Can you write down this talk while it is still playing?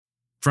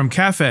From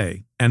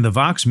Cafe and the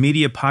Vox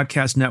Media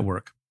Podcast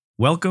Network,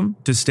 welcome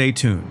to Stay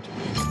Tuned.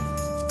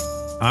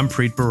 I'm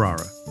Preet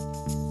Bharara.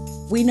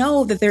 We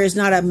know that there is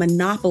not a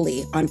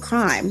monopoly on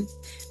crime,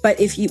 but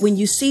when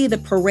you see the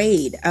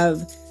parade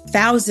of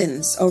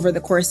thousands over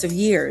the course of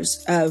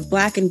years of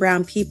Black and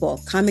brown people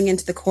coming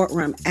into the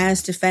courtroom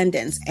as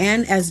defendants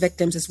and as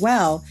victims as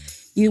well,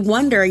 you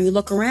wonder and you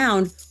look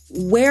around,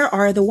 where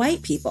are the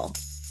white people?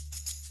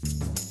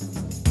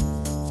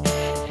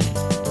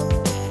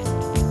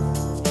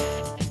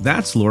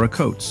 That's Laura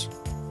Coates.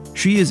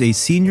 She is a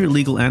senior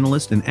legal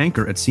analyst and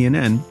anchor at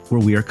CNN,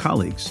 where we are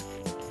colleagues.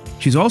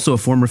 She's also a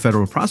former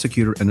federal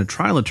prosecutor and a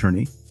trial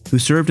attorney who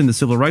served in the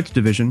Civil Rights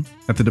Division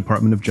at the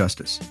Department of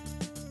Justice.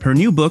 Her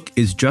new book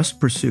is Just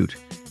Pursuit,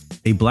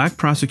 a Black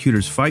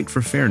prosecutor's fight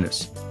for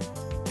fairness.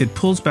 It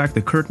pulls back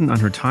the curtain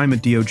on her time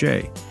at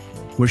DOJ,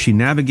 where she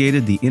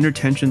navigated the inner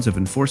tensions of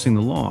enforcing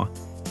the law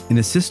in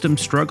a system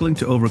struggling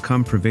to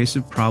overcome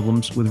pervasive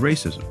problems with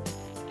racism.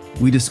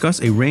 We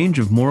discuss a range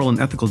of moral and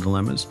ethical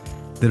dilemmas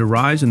that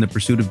arise in the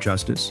pursuit of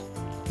justice,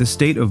 the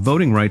state of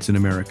voting rights in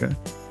America,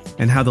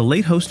 and how the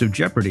late host of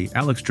Jeopardy,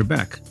 Alex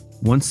Trebek,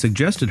 once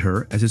suggested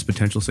her as his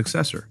potential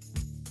successor.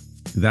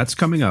 That's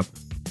coming up.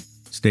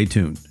 Stay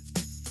tuned.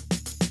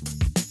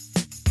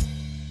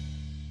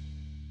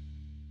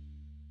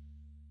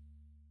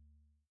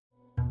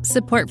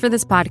 Support for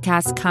this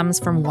podcast comes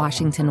from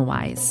Washington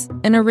Wise,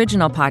 an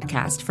original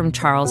podcast from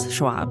Charles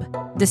Schwab.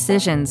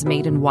 Decisions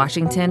made in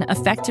Washington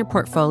affect your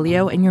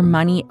portfolio and your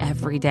money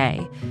every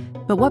day.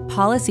 But what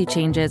policy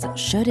changes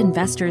should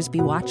investors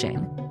be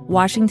watching?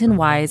 Washington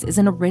Wise is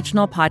an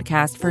original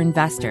podcast for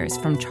investors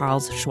from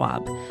Charles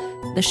Schwab.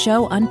 The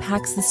show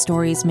unpacks the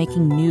stories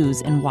making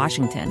news in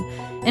Washington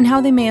and how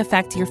they may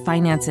affect your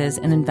finances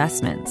and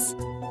investments.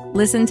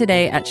 Listen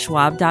today at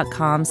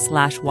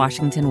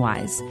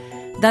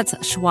schwab.com/WashingtonWise. That's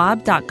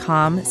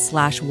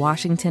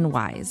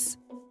schwab.com/WashingtonWise.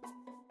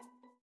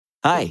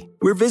 Hi,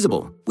 we're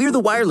Visible. We're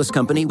the wireless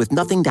company with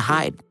nothing to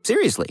hide.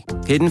 Seriously.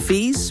 Hidden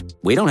fees?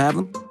 We don't have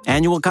them.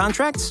 Annual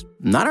contracts?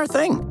 Not our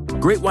thing.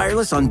 Great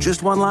wireless on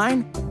just one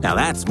line? Now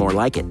that's more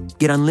like it.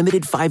 Get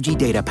unlimited 5G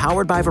data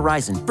powered by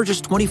Verizon for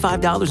just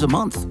 $25 a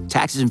month.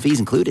 Taxes and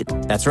fees included.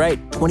 That's right,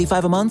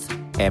 $25 a month,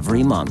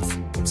 every month.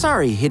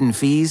 Sorry, hidden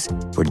fees.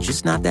 We're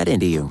just not that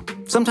into you.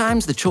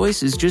 Sometimes the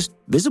choice is just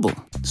Visible.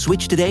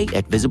 Switch today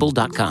at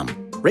Visible.com.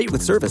 Rate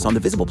with service on the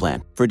Visible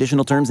plan. For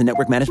additional terms and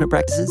network management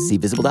practices, see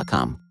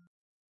Visible.com.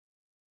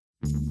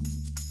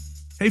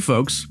 Hey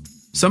folks,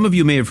 some of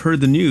you may have heard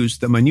the news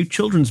that my new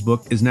children's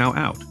book is now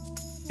out.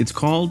 It's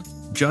called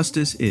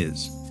Justice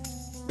Is.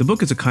 The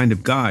book is a kind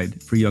of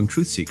guide for young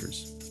truth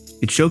seekers.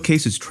 It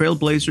showcases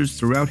trailblazers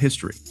throughout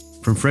history,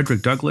 from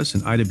Frederick Douglass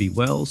and Ida B.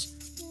 Wells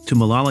to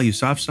Malala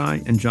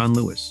Yousafzai and John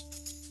Lewis.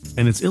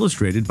 And it's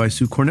illustrated by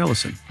Sue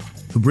Cornelison,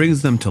 who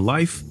brings them to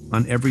life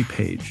on every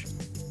page.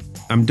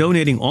 I'm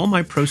donating all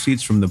my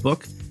proceeds from the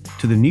book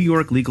to the New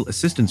York Legal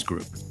Assistance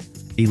Group,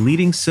 a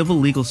leading civil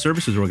legal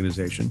services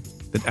organization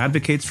that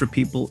advocates for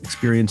people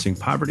experiencing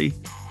poverty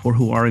or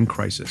who are in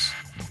crisis.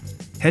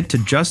 Head to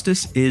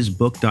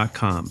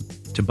justiceisbook.com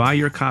to buy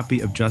your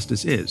copy of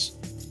Justice Is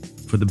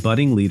for the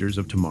budding leaders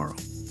of tomorrow.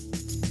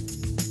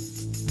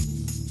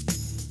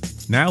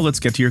 Now let's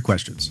get to your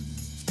questions.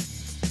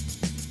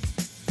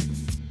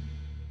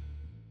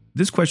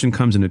 This question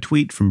comes in a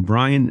tweet from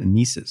Brian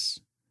Niesis,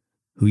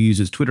 who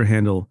uses Twitter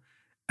handle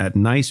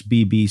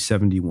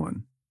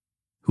 @NiceBB71.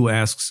 who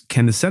asks,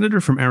 can the senator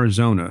from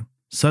Arizona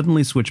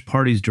suddenly switch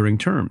parties during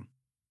term?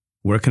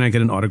 Where can I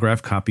get an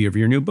autographed copy of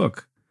your new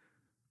book?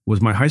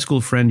 Was my high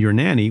school friend your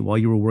nanny while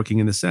you were working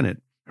in the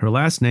Senate? Her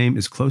last name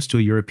is close to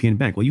a European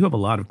bank. Well, you have a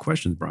lot of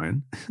questions,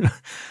 Brian.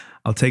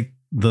 I'll take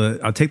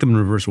them in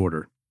reverse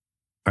order.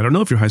 I don't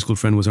know if your high school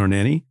friend was our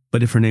nanny,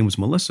 but if her name was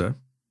Melissa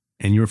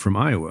and you're from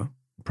Iowa,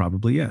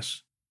 probably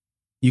yes.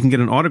 You can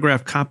get an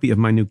autographed copy of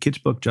my new kids'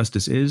 book,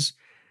 Justice Is,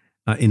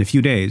 in a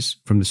few days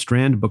from the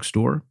Strand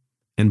Bookstore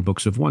and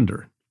Books of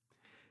Wonder.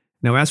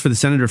 Now, as for the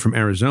senator from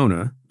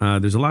Arizona,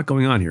 there's a lot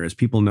going on here. As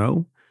people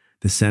know,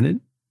 the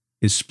Senate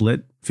is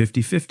split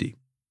 50-50.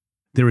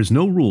 There is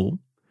no rule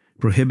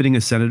prohibiting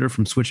a senator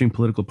from switching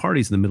political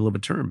parties in the middle of a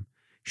term.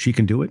 She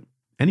can do it.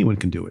 Anyone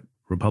can do it,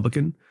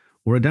 Republican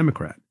or a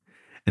Democrat.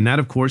 And that,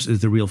 of course,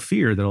 is the real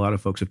fear that a lot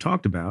of folks have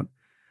talked about.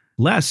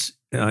 Less,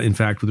 in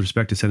fact, with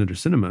respect to Senator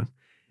Sinema,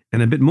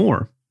 and a bit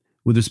more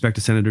with respect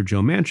to Senator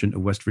Joe Manchin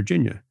of West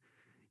Virginia.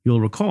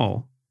 You'll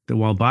recall that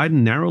while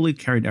Biden narrowly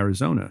carried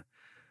Arizona,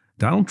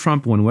 Donald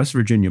Trump won West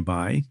Virginia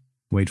by,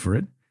 wait for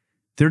it,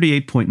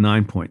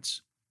 38.9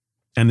 points.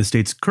 And the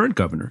state's current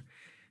governor,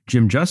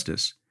 Jim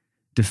Justice,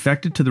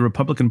 defected to the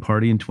Republican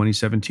Party in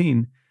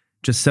 2017,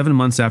 just 7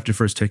 months after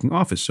first taking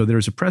office. So there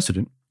is a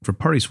precedent for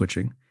party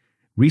switching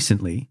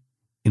recently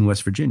in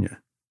West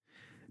Virginia.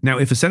 Now,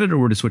 if a senator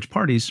were to switch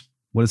parties,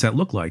 what does that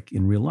look like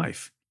in real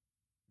life?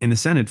 In the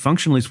Senate,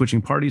 functionally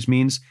switching parties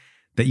means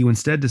that you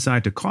instead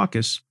decide to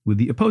caucus with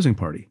the opposing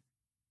party.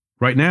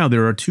 Right now,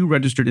 there are 2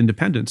 registered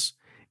independents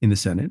in the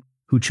Senate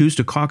who choose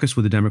to caucus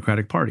with the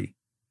Democratic Party,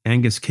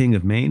 Angus King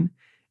of Maine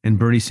and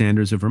Bernie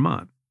Sanders of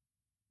Vermont.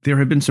 There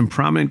have been some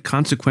prominent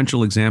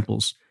consequential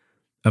examples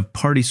of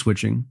party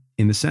switching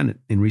in the Senate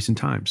in recent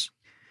times.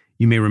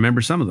 You may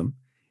remember some of them.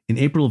 In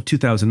April of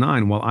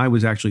 2009, while I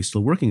was actually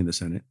still working in the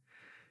Senate,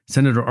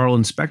 Senator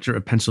Arlen Specter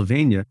of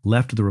Pennsylvania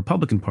left the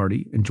Republican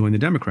Party and joined the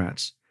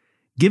Democrats,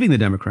 giving the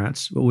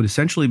Democrats what would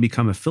essentially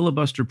become a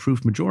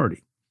filibuster-proof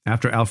majority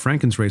after Al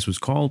Franken's race was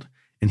called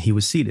and he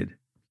was seated.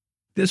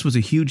 This was a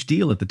huge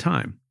deal at the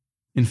time.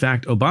 In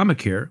fact,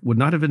 Obamacare would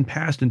not have been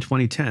passed in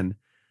 2010,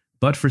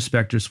 but for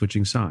Specter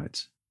switching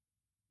sides.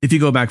 If you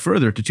go back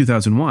further to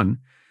 2001,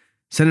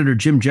 Senator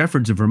Jim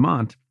Jeffords of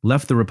Vermont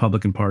left the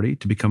Republican Party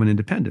to become an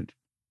independent.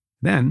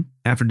 Then,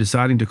 after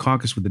deciding to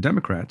caucus with the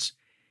Democrats,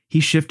 he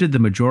shifted the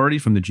majority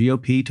from the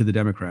GOP to the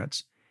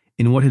Democrats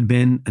in what had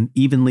been an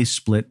evenly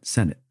split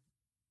Senate.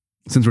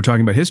 Since we're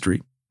talking about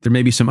history, there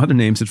may be some other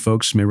names that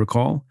folks may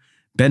recall.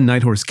 Ben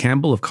Nighthorse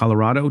Campbell of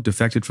Colorado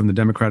defected from the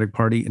Democratic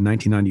Party in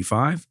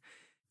 1995,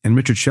 and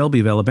Richard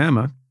Shelby of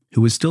Alabama,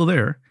 who was still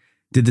there,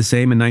 did the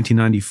same in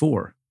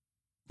 1994.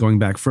 Going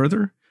back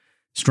further,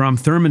 Strom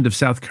Thurmond of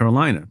South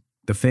Carolina,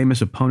 the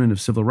famous opponent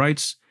of civil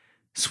rights,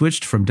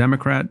 switched from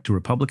Democrat to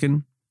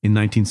Republican in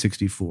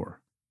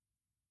 1964.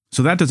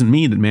 So that doesn't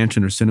mean that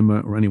Manchin or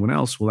Sinema or anyone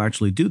else will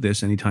actually do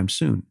this anytime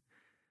soon.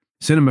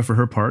 Sinema, for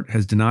her part,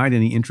 has denied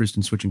any interest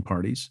in switching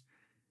parties,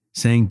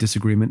 saying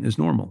disagreement is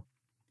normal.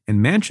 And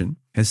Manchin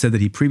has said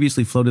that he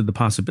previously floated the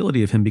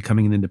possibility of him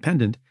becoming an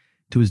independent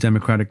to his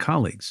Democratic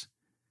colleagues.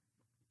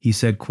 He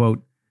said,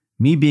 quote,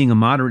 "Me being a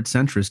moderate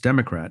centrist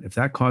Democrat, if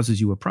that causes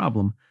you a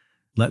problem,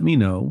 let me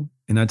know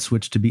and I'd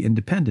switch to be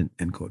independent,"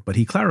 end quote. But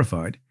he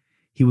clarified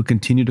he would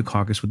continue to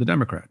caucus with the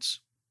Democrats.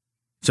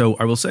 So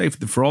I will say,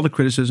 for all the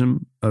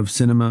criticism of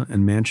Sinema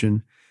and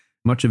Manchin,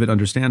 much of it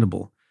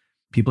understandable,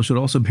 people should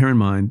also bear in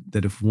mind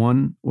that if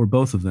one or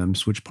both of them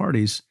switch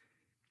parties,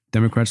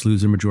 Democrats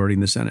lose their majority in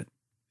the Senate.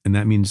 And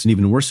that means an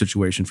even worse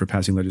situation for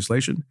passing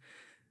legislation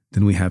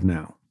than we have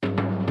now.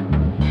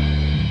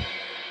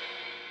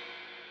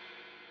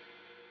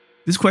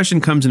 This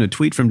question comes in a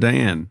tweet from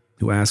Diane,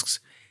 who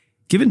asks,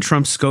 given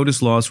Trump's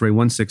SCOTUS Laws Ray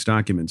 16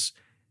 documents,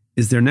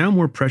 is there now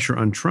more pressure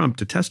on Trump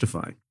to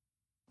testify?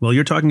 Well,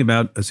 you're talking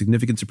about a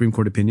significant Supreme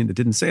Court opinion that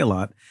didn't say a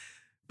lot,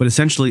 but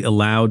essentially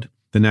allowed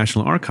the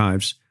National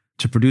Archives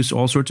to produce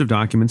all sorts of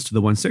documents to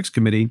the 16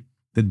 committee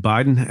that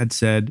Biden had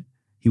said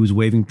he was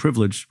waiving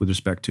privilege with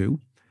respect to,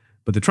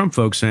 but the Trump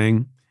folks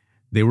saying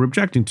they were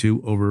objecting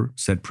to over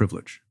said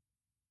privilege.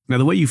 Now,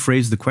 the way you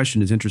phrase the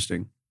question is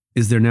interesting.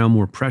 Is there now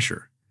more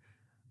pressure?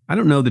 I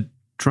don't know that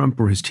Trump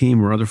or his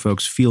team or other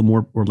folks feel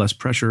more or less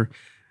pressure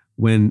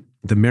when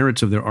the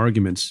merits of their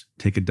arguments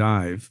take a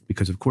dive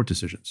because of court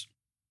decisions.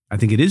 I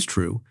think it is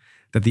true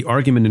that the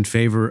argument in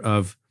favor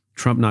of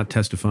Trump not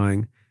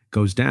testifying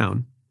goes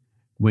down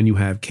when you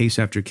have case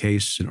after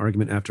case and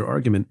argument after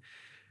argument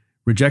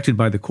rejected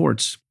by the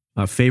courts,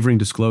 favoring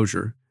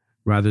disclosure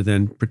rather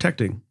than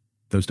protecting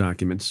those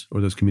documents or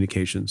those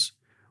communications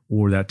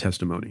or that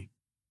testimony.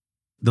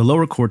 The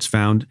lower courts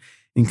found,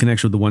 in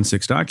connection with the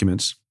 16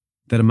 documents,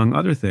 that among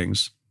other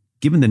things,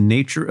 given the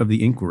nature of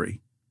the inquiry,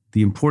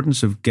 the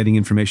importance of getting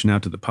information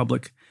out to the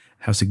public,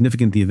 how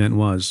significant the event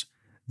was,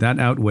 that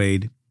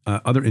outweighed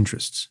other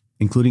interests,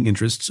 including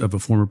interests of a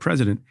former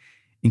president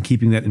in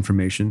keeping that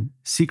information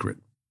secret.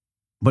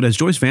 But as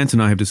Joyce Vance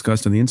and I have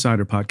discussed on the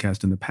Insider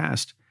podcast in the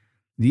past,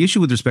 the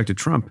issue with respect to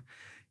Trump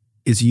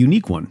is a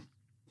unique one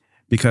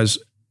because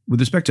with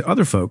respect to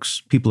other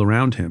folks, people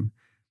around him,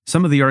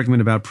 some of the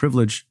argument about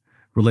privilege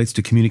relates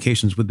to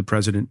communications with the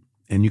president,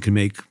 and you can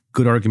make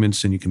good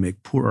arguments and you can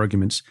make poor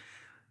arguments,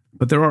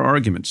 but there are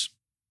arguments.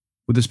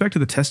 With respect to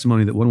the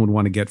testimony that one would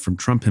want to get from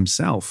Trump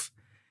himself,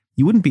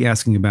 you wouldn't be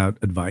asking about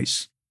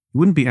advice. You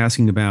wouldn't be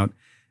asking about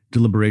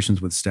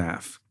deliberations with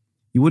staff.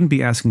 You wouldn't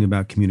be asking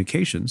about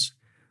communications.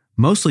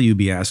 Mostly you'd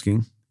be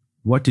asking,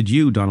 what did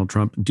you, Donald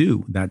Trump,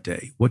 do that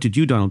day? What did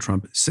you, Donald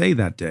Trump, say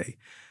that day?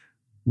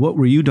 What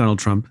were you, Donald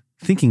Trump,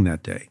 thinking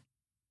that day?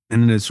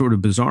 And in a sort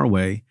of bizarre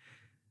way,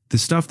 the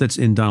stuff that's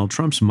in Donald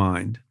Trump's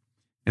mind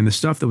and the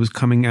stuff that was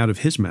coming out of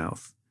his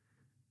mouth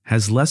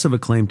has less of a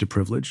claim to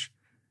privilege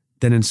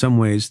than in some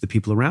ways the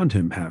people around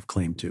him have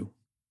claim to.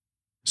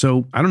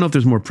 So I don't know if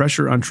there's more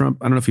pressure on Trump.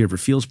 I don't know if he ever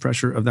feels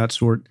pressure of that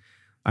sort.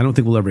 I don't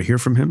think we'll ever hear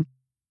from him,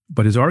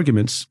 but his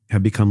arguments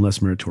have become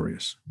less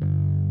meritorious.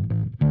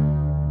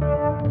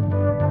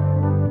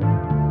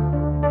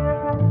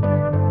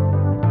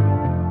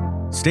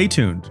 Stay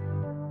tuned.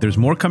 There's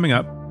more coming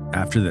up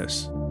after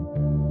this.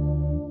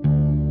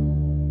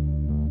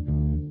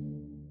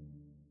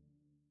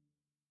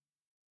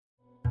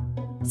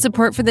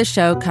 Support for this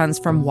show comes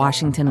from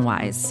Washington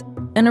Wise,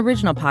 an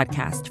original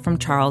podcast from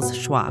Charles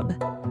Schwab.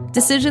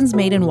 Decisions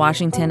made in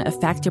Washington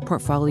affect your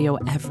portfolio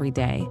every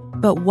day.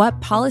 But what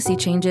policy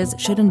changes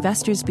should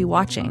investors be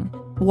watching?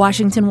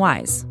 Washington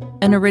Wise,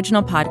 an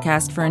original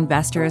podcast for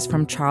investors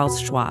from Charles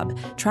Schwab,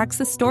 tracks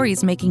the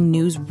stories making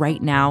news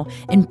right now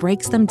and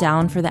breaks them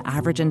down for the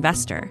average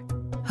investor.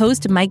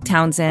 Host Mike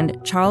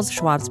Townsend, Charles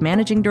Schwab's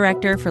managing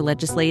director for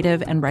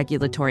legislative and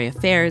regulatory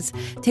affairs,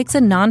 takes a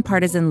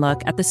nonpartisan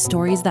look at the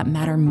stories that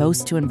matter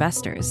most to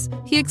investors.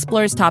 He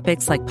explores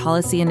topics like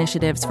policy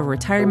initiatives for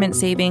retirement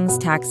savings,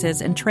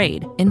 taxes, and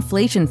trade,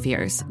 inflation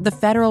fears, the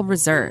Federal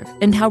Reserve,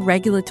 and how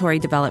regulatory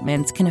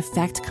developments can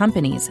affect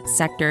companies,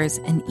 sectors,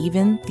 and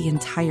even the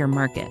entire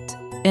market.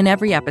 In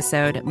every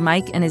episode,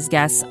 Mike and his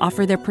guests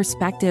offer their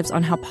perspectives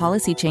on how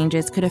policy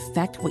changes could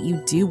affect what you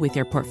do with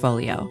your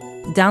portfolio.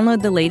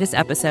 Download the latest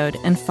episode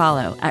and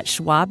follow at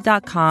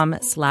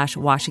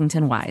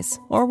schwab.com/WashingtonWise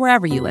or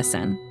wherever you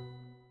listen.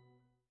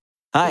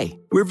 Hi,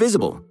 we're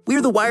Visible.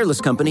 We're the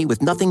wireless company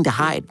with nothing to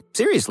hide.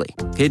 Seriously.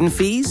 Hidden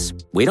fees?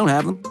 We don't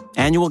have them.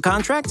 Annual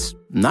contracts?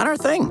 Not our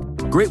thing.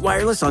 Great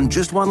wireless on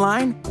just one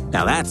line?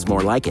 Now that's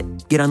more like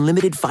it. Get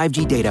unlimited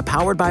 5G data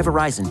powered by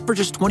Verizon for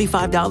just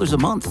 $25 a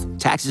month.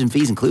 Taxes and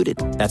fees included.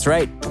 That's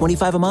right,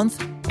 $25 a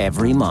month,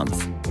 every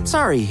month.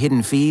 Sorry,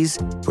 hidden fees.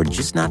 We're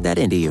just not that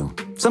into you.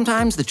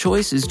 Sometimes the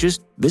choice is just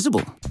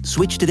Visible.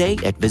 Switch today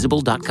at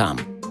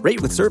Visible.com.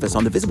 Rate with service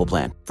on the Visible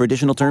plan. For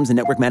additional terms and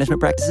network management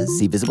practices,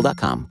 see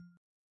Visible.com.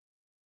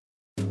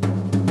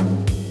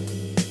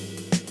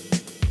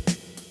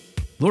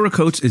 Laura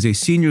Coates is a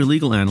senior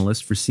legal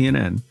analyst for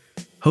CNN,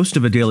 host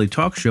of a daily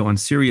talk show on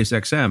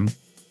SiriusXM,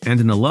 and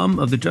an alum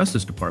of the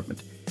Justice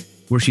Department,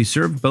 where she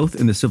served both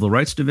in the Civil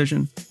Rights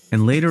Division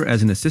and later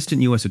as an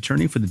assistant U.S.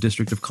 attorney for the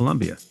District of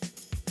Columbia.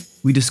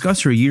 We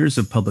discuss her years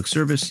of public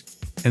service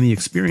and the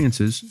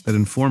experiences that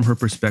inform her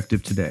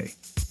perspective today.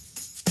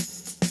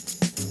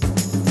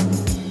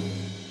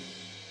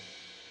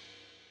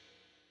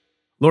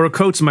 Laura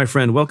Coates, my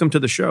friend, welcome to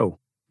the show.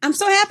 I'm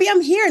so happy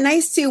I'm here.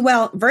 Nice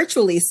to,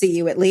 virtually see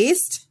you at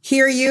least.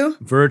 Hear you.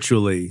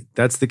 Virtually.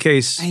 That's the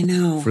case. I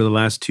know. For the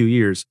last 2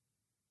 years.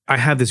 I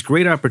had this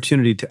great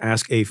opportunity to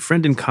ask a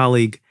friend and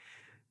colleague,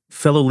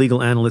 fellow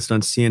legal analyst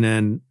on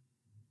CNN.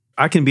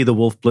 I can be the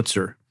Wolf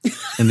Blitzer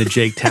and the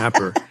Jake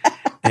Tapper.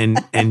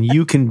 and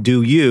you can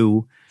do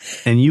you,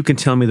 and you can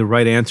tell me the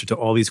right answer to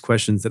all these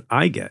questions that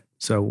I get.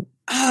 So.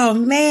 Oh,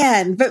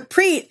 man. But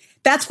Preet,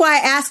 that's why I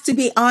asked to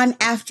be on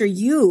after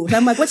you.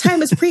 I'm like, what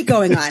time is Preet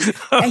going on?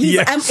 And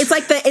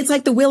it's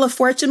like the Wheel of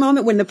Fortune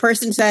moment when the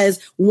person says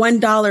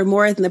 $1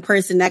 more than the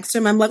person next to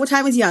him. I'm like, what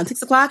time is he on?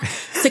 6 o'clock?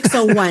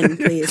 6:01,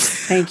 please.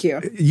 Thank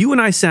you. You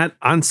and I sat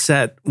on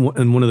set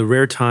in one of the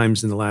rare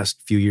times in the last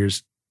few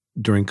years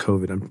during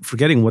COVID. I'm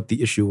forgetting what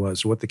the issue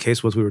was or what the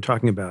case was we were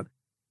talking about.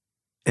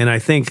 And I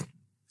think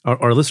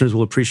our listeners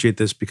will appreciate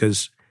this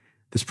because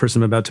this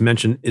person I'm about to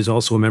mention is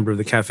also a member of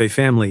the Cafe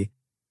family.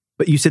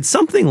 But you said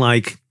something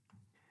like,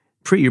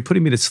 Preet, you're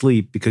putting me to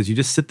sleep because you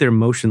just sit there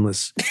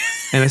motionless.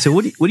 And I said,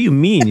 what do you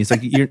mean? He's like,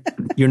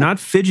 you're not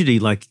fidgety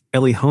like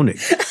Ellie Honig.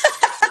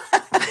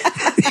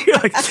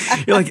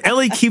 you're like,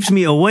 Ellie keeps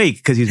me awake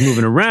because he's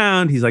moving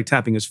around. He's like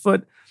tapping his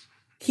foot.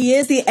 He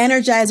is the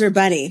Energizer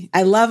Bunny.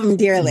 I love him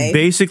dearly.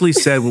 Basically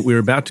said when we were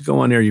about to go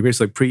on air, you're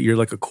basically like, Preet, you're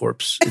like a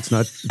corpse. It's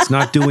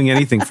not doing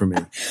anything for me.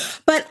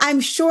 But I'm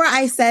sure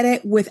I said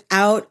it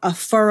without a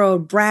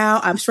furrowed brow.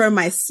 I'm sure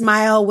my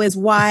smile was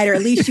wide, or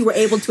at least you were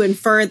able to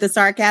infer the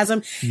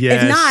sarcasm.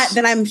 Yes. If not,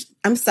 then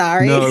I'm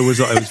sorry. No, it was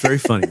very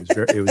funny.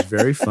 It was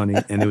very funny,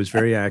 and it was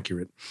very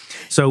accurate.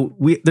 So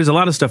there's a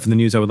lot of stuff in the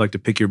news I would like to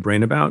pick your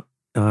brain about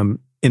in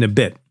a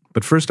bit.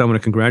 But first, I want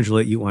to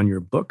congratulate you on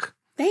your book.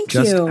 Thank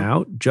you. Just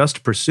out,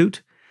 Just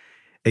Pursuit,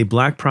 A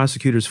Black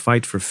Prosecutor's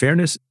Fight for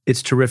Fairness.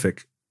 It's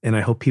terrific, and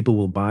I hope people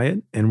will buy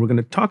it, and we're going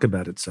to talk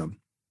about it some.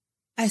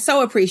 I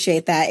so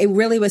appreciate that. It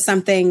really was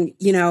something,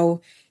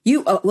 you're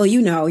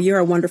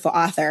a wonderful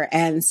author,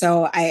 and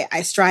so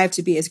I strive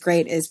to be as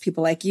great as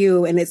people like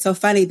you, and it's so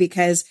funny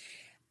because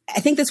I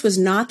think this was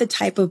not the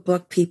type of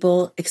book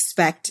people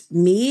expect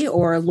me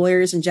or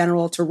lawyers in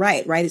general to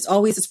write, right? It's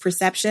always this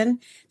perception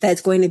that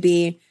it's going to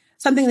be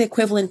something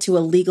equivalent to a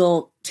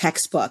legal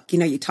textbook.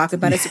 You talk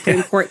about a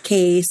Supreme Court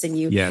case and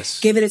you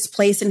give it its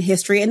place in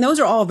history. And those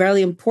are all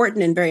very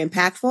important and very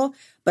impactful.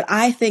 But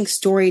I think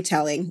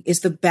storytelling is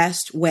the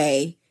best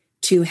way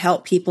to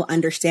help people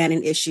understand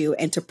an issue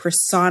and to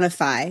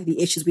personify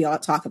the issues we all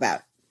talk about.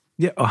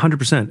 Yeah,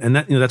 100%. And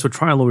that's what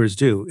trial lawyers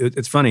do.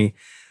 It's funny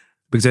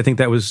because I think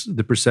that was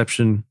the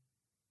perception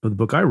of the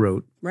book I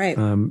wrote, right?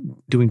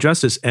 Doing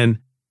Justice. And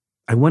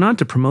I went on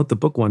to promote the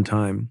book one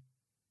time,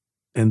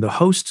 and the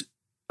host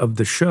of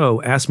the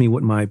show asked me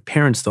what my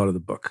parents thought of the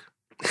book.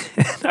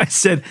 And I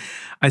said,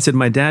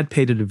 my dad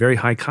paid it a very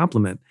high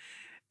compliment.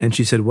 And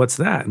she said, what's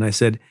that? And I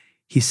said,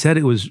 he said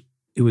it was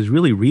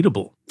really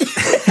readable.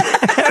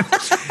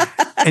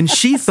 And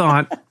she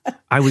thought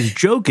I was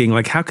joking.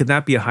 Like, how could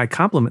that be a high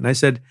compliment? And I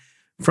said,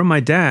 from my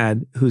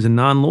dad, who's a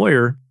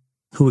non-lawyer,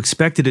 who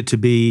expected it to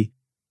be,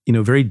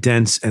 very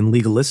dense and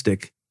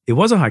legalistic, it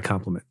was a high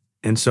compliment.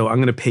 And so I'm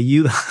going to pay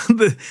you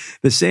the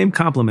same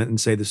compliment and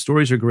say the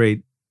stories are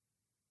great.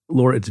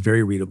 Laura, it's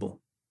very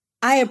readable.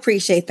 I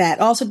appreciate that.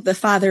 Also, the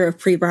father of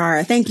Preet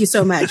Bharara. Thank you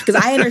so much. Because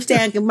I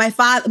understand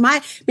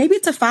maybe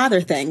it's a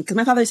father thing. Because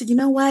my father said, you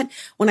know what?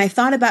 When I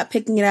thought about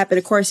picking it up, and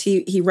of course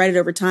he read it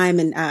over time.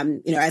 And,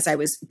 as I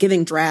was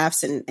giving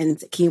drafts and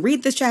can you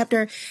read this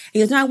chapter? He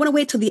goes, no, I want to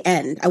wait till the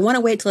end. I want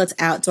to wait till it's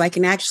out so I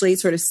can actually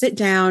sort of sit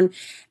down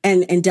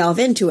and delve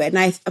into it.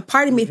 And a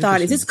part of me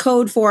thought, is this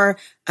code for,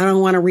 I don't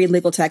want to read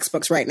legal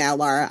textbooks right now,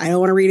 Laura. I don't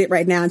want to read it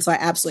right now. And so I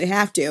absolutely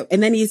have to.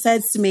 And then he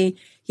says to me,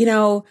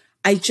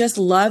 I just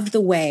loved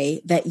the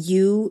way that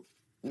you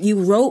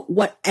wrote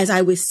what, as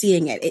I was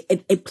seeing it.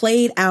 It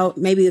played out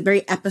maybe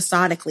very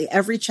episodically.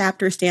 Every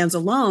chapter stands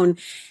alone,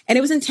 and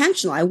it was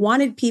intentional. I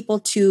wanted people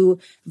to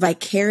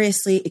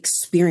vicariously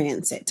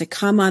experience it, to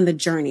come on the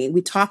journey.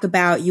 We talk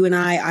about, you and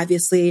I,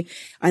 obviously,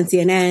 on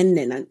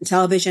CNN and on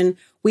television,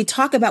 we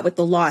talk about what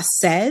the law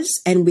says,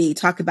 and we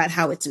talk about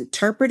how it's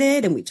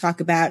interpreted, and we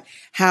talk about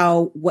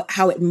how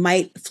it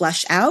might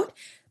flesh out.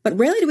 But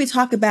rarely do we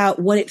talk about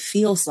what it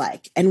feels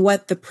like and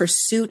what the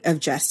pursuit of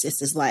justice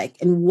is like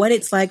and what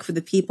it's like for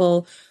the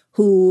people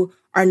who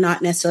are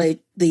not necessarily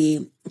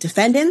the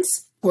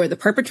defendants or the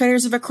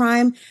perpetrators of a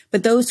crime,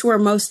 but those who are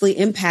mostly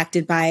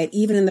impacted by it,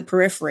 even in the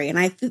periphery. And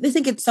I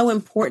think it's so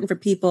important for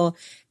people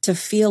to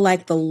feel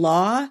like the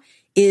law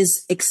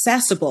is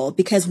accessible,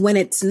 because when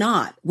it's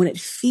not, when it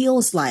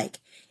feels like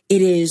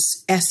it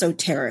is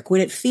esoteric,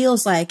 when it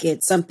feels like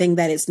it's something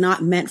that is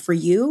not meant for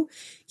you,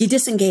 you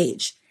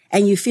disengage.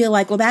 And you feel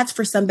like, well, that's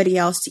for somebody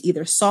else to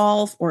either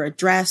solve or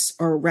address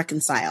or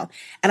reconcile.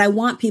 And I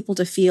want people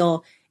to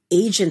feel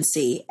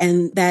agency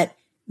and that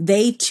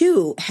they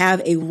too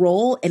have a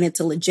role, and it's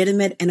a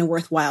legitimate and a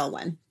worthwhile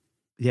one.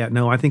 Yeah,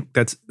 no, I think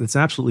that's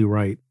absolutely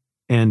right.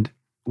 And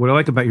what I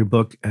like about your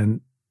book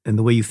and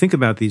the way you think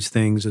about these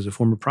things as a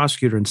former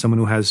prosecutor and someone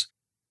who has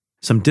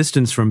some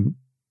distance from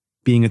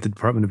being at the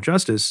Department of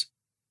Justice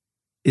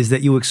is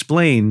that you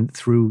explain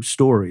through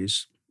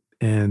stories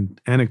and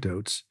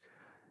anecdotes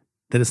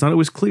that it's not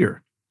always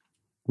clear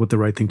what the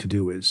right thing to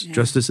do is. Yeah.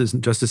 Justice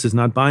is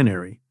not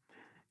binary.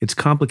 It's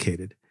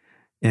complicated.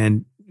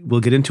 And we'll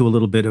get into a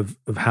little bit of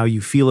how you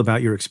feel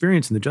about your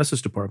experience in the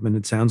Justice Department.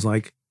 It sounds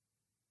like,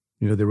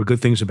 there were good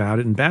things about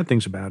it and bad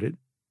things about it.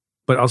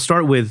 But I'll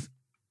start with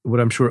what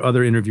I'm sure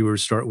other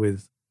interviewers start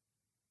with,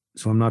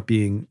 so I'm not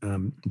being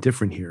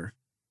different here.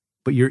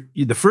 But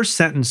the first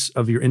sentence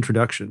of your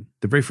introduction,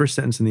 the very first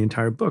sentence in the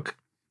entire book,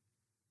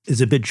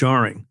 is a bit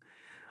jarring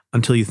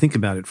until you think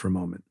about it for a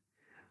moment.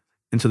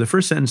 And so the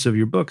first sentence of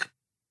your book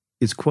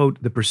is,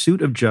 quote, "The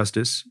pursuit of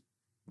justice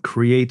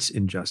creates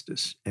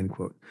injustice," end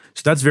quote.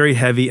 So that's very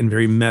heavy and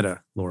very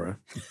meta, Laura.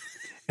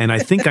 And I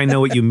think I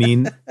know what you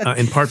mean,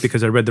 in part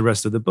because I read the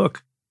rest of the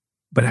book.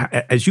 But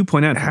as you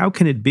point out, how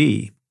can it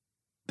be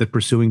that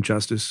pursuing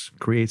justice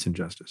creates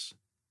injustice?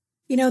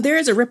 There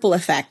is a ripple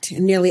effect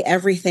in nearly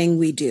everything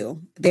we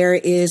do. There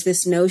is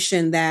this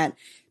notion that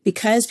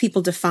because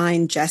people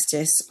define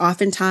justice,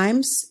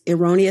 oftentimes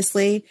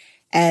erroneously,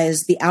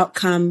 as the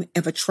outcome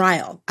of a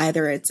trial,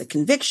 either it's a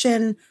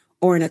conviction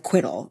or an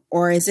acquittal,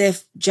 or as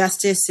if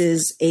justice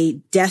is a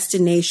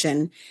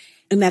destination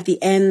and that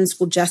the ends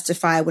will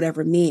justify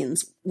whatever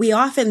means. We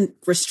often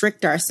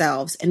restrict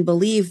ourselves and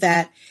believe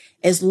that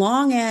as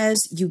long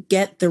as you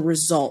get the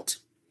result,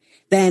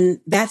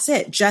 then that's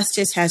it.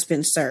 Justice has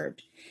been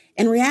served.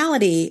 In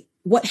reality,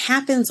 what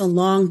happens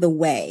along the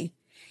way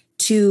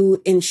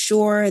to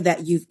ensure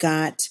that you've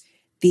got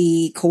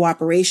the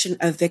cooperation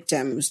of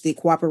victims, the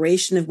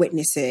cooperation of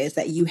witnesses,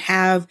 that you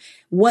have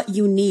what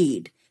you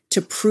need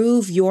to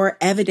prove your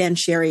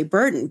evidentiary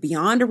burden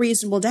beyond a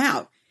reasonable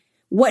doubt.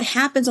 What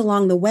happens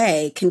along the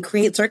way can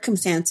create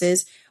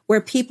circumstances where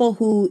people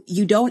who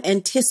you don't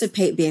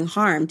anticipate being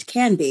harmed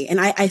can be. And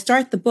I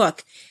start the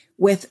book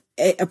with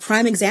a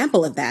prime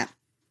example of that.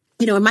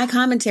 In my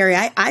commentary,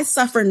 I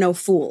suffer no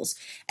fools.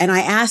 And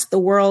I ask the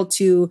world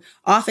to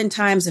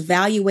oftentimes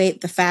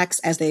evaluate the facts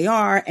as they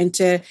are and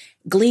to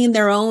glean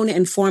their own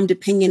informed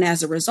opinion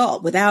as a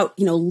result without,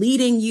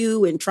 leading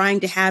you and trying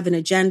to have an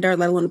agenda,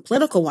 let alone a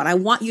political one. I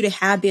want you to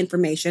have the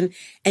information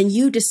and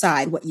you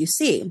decide what you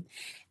see.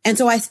 And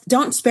so I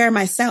don't spare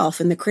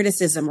myself in the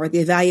criticism or the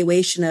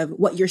evaluation of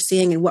what you're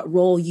seeing and what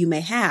role you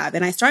may have.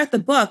 And I start the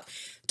book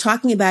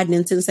talking about an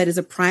instance that is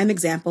a prime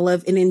example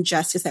of an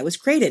injustice that was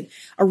created,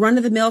 a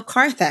run-of-the-mill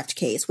car theft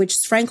case, which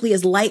frankly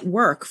is light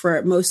work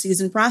for most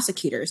seasoned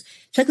prosecutors,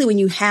 particularly when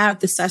you have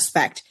the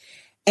suspect.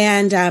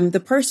 And the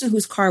person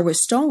whose car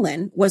was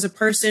stolen was a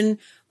person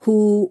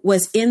who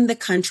was in the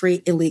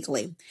country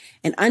illegally,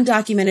 an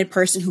undocumented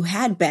person who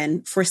had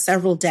been for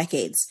several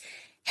decades,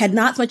 had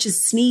not so much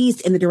as sneezed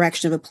in the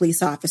direction of a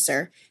police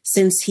officer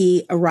since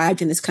he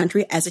arrived in this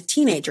country as a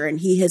teenager. And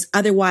he has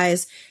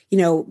otherwise,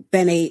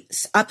 been a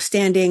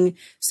upstanding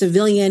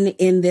civilian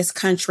in this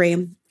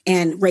country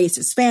and raised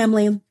his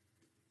family.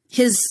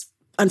 His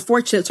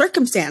unfortunate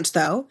circumstance,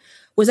 though,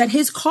 was that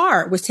his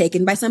car was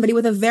taken by somebody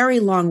with a very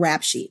long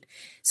rap sheet.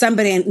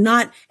 Somebody, and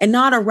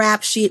not a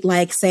rap sheet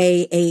like,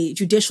 say, a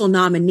judicial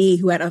nominee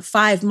who had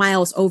 5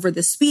 miles over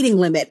the speeding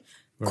limit,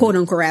 right, quote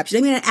unquote rap sheet.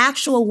 I mean, an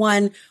actual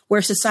one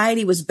where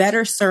society was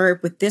better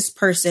served with this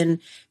person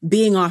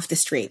being off the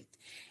street.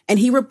 and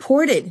he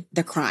reported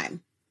the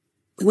crime.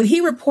 When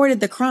he reported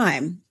the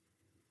crime,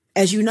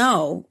 as you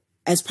know,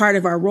 as part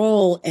of our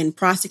role in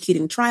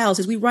prosecuting trials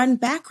is we run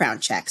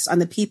background checks on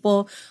the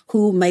people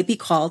who might be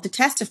called to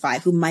testify,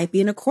 who might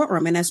be in a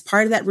courtroom. And as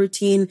part of that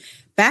routine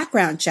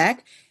background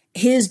check,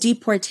 his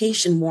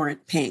deportation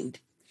warrant pinged.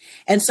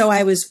 And so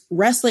I was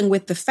wrestling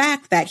with the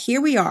fact that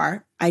here we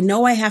are. I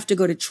know I have to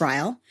go to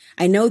trial.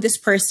 I know this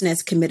person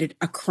has committed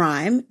a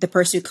crime, the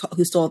person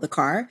who stole the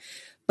car.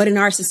 But in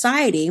our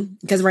society,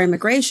 because of our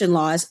immigration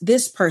laws,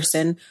 this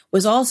person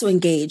was also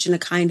engaged in a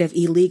kind of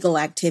illegal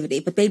activity,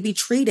 but they'd be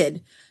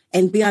treated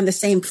and be on the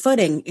same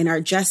footing in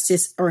our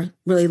justice or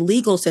really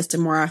legal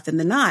system more often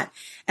than not.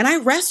 And I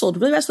really wrestled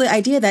with the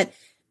idea that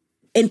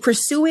in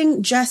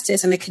pursuing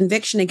justice and a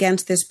conviction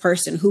against this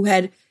person who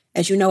had,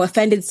 as you know,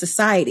 offended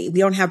society,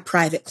 we don't have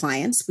private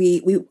clients.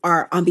 We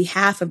are on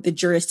behalf of the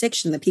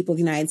jurisdiction, the people of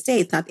the United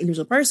States, not the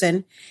individual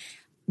person.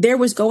 There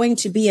was going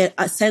to be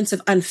a sense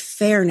of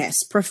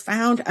unfairness,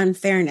 profound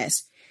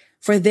unfairness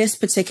for this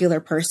particular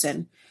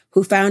person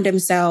who found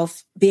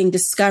himself being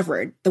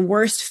discovered, the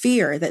worst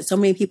fear that so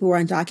many people who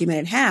are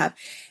undocumented have.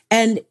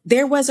 And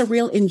there was a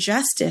real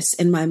injustice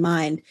in my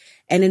mind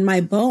and in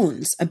my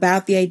bones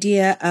about the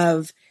idea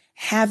of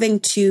having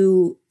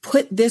to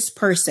put this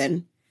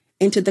person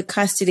into the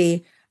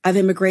custody of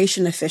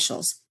immigration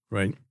officials.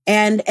 Right.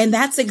 And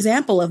that's an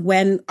example of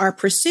when our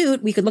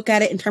pursuit, we could look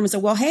at it in terms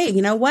of, well, hey,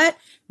 you know what?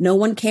 No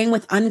one came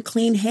with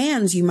unclean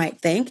hands, you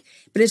might think.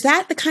 But is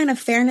that the kind of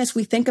fairness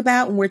we think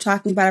about when we're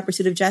talking about our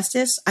pursuit of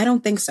justice? I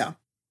don't think so.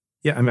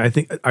 Yeah, I mean, I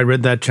think I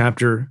read that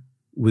chapter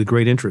with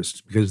great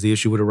interest because the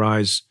issue would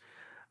arise,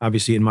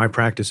 obviously, in my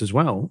practice as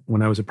well,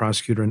 when I was a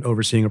prosecutor and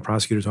overseeing a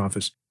prosecutor's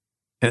office.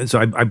 And so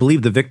I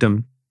believe the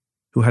victim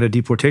who had a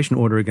deportation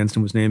order against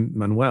him was named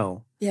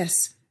Manuel.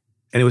 Yes.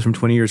 And it was from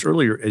 20 years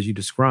earlier, as you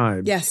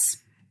described. Yes.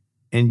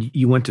 And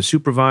you went to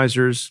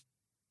supervisors.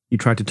 You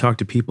tried to talk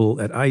to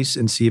people at ICE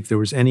and see if there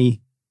was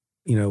any,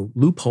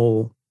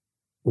 loophole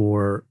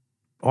or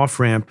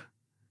off-ramp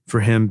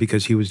for him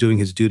because he was doing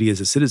his duty as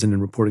a citizen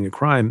and reporting a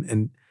crime.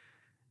 And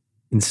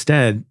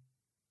instead,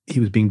 he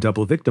was being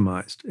double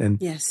victimized.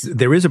 And yes,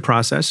 there is a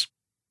process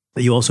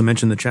that you also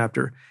mentioned in the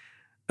chapter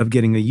of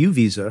getting a U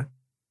visa,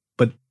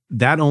 but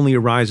that only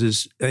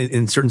arises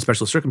in certain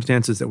special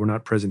circumstances that were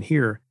not present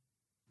here.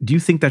 Do you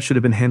think that should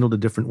have been handled a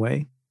different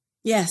way?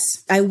 Yes,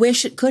 I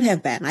wish it could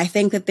have been. I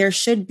think that there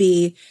should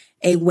be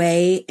a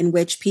way in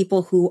which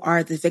people who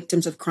are the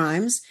victims of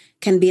crimes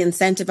can be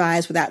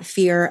incentivized without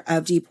fear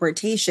of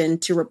deportation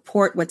to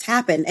report what's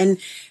happened. And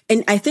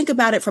I think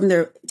about it from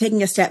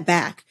taking a step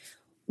back,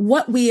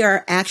 what we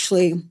are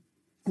actually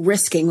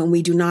risking when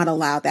we do not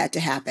allow that to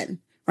happen,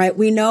 right?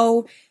 We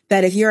know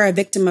that if you're a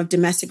victim of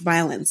domestic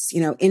violence,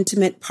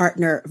 intimate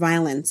partner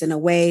violence in a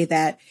way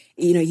that,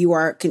 you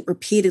are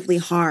repeatedly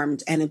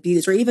harmed and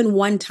abused, or even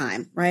one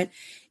time, right?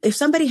 If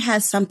somebody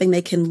has something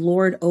they can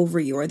lord over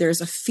you, or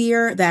there's a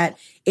fear that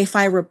if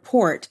I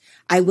report,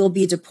 I will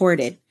be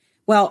deported,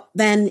 well,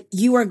 then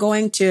you are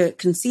going to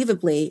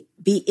conceivably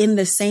be in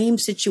the same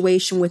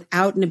situation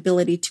without an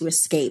ability to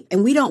escape.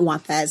 And we don't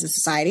want that as a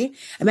society.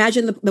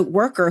 Imagine the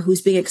worker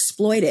who's being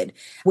exploited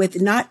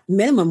with not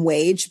minimum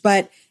wage,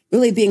 but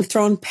really being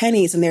thrown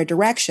pennies in their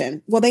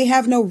direction. Well, they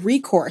have no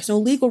recourse, no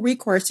legal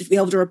recourse to be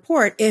able to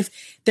report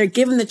if they're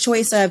given the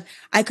choice of,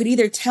 I could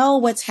either tell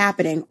what's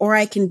happening or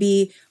I can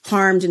be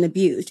harmed and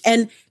abused.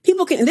 And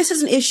this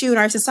is an issue in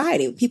our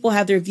society. People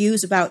have their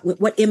views about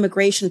what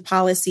immigration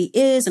policy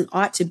is and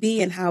ought to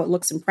be and how it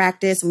looks in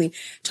practice. And we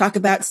talk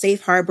about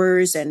safe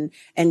harbors and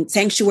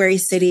sanctuary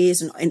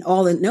cities and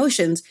all the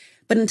notions.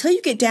 But until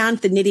you get down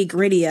to the nitty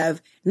gritty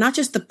of not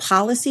just the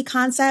policy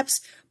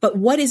concepts, but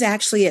what is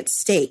actually at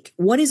stake?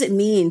 What does it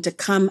mean to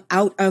come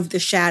out of the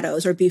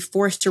shadows or be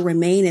forced to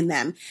remain in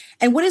them?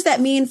 And what does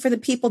that mean for the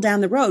people down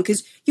the road?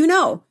 Because,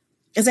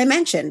 as I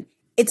mentioned,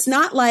 it's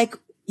not like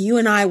you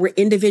and I were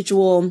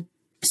individual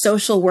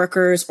social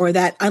workers, or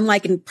that,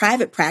 unlike in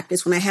private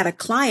practice, when I had a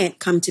client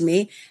come to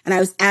me and I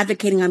was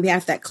advocating on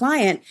behalf of that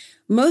client,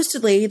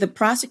 mostly the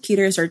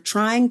prosecutors are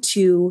trying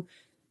to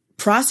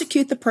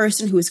prosecute the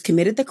person who has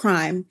committed the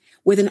crime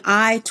with an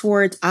eye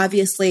towards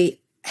obviously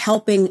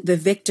helping the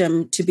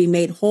victim to be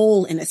made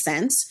whole in a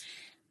sense,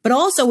 but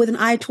also with an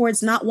eye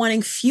towards not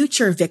wanting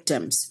future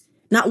victims,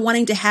 not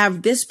wanting to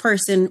have this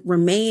person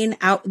remain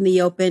out in the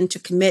open to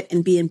commit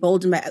and be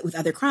emboldened with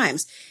other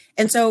crimes.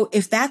 And so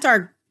if that's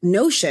our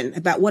notion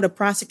about what a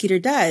prosecutor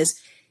does,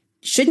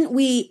 shouldn't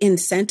we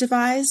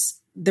incentivize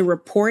the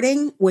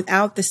reporting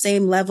without the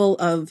same level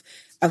of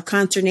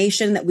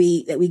consternation that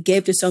we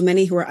give to so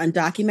many who are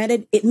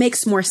undocumented? It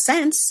makes more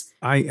sense.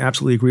 I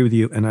absolutely agree with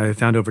you. And I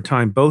found over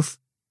time, both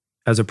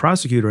as a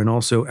prosecutor and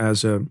also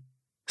as a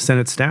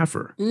Senate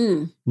staffer,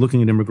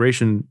 looking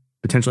at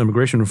potential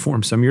immigration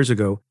reform some years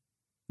ago,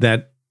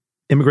 that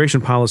immigration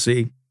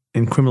policy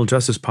and criminal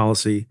justice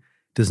policy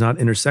does not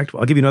intersect.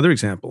 I'll give you another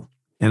example,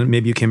 and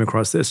maybe you came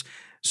across this.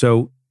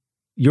 So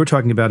you're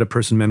talking about a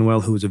person,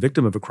 Manuel, who was a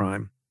victim of a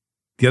crime.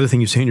 The other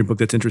thing you say in your book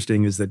that's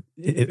interesting is that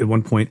at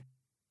one point,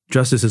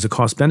 justice is a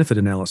cost-benefit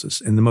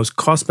analysis. And the most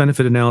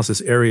cost-benefit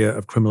analysis area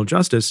of criminal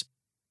justice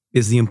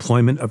is the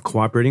employment of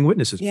cooperating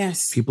witnesses.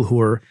 Yes. People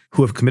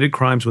who have committed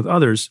crimes with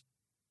others,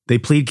 they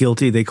plead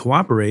guilty, they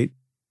cooperate,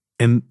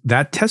 and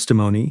that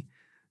testimony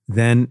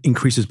then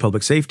increases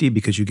public safety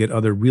because you get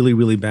other really,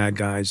 really bad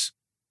guys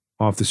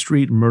off the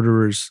street,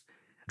 murderers,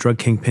 drug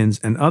kingpins,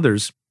 and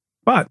others.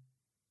 But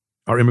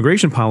our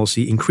immigration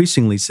policy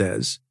increasingly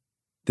says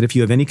that if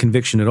you have any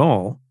conviction at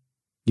all,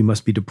 you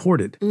must be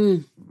deported.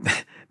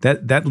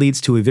 That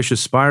leads to a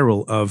vicious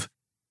spiral of,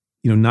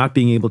 not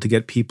being able to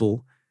get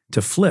people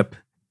to flip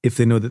if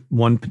they know that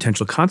one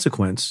potential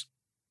consequence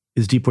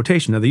is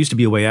deportation. Now, there used to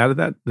be a way out of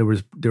that. There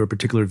were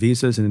particular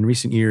visas, and in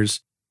recent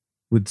years,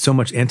 with so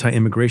much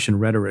anti-immigration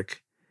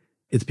rhetoric,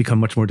 it's become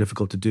much more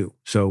difficult to do.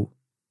 So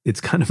it's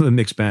kind of a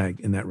mixed bag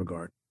in that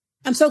regard.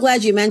 I'm so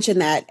glad you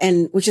mentioned that,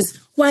 and which is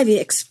why the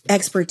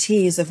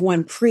expertise of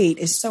one Preet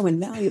is so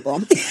invaluable.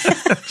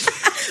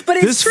 But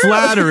it's this true.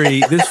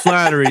 This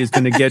flattery is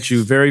going to get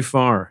you very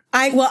far.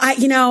 I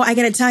got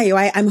to tell you,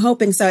 I'm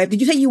hoping so. Did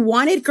you say you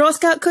wanted Girl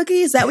Scout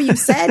cookies? Is that what you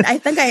said? I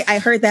think I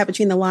heard that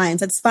between the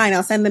lines. That's fine.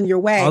 I'll send them your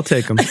way. I'll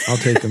take them.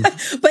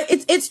 But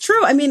it's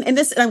true. I mean, and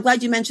I'm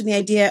glad you mentioned the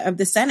idea of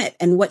the Senate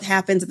and what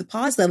happens at the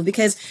policy level,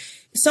 because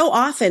so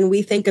often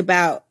we think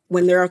about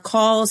when there are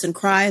calls and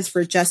cries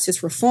for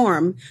justice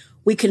reform,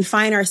 we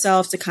confine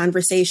ourselves to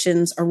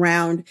conversations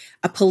around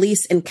a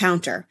police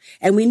encounter.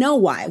 And we know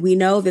why. We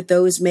know that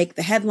those make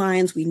the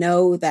headlines. We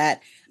know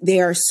that they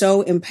are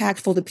so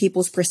impactful to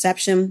people's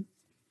perception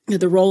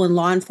of the role in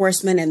law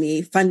enforcement and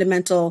the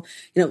fundamental,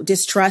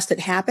 distrust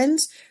that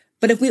happens.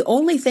 But if we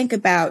only think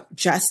about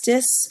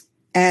justice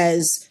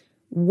as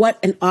what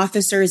an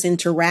officer's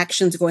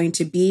interaction is going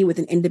to be with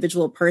an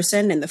individual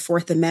person in the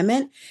Fourth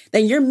Amendment,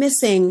 then you're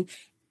missing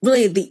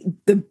really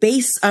the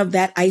base of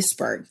that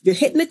iceberg. You're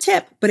hitting the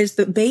tip, but it's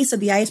the base of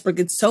the iceberg.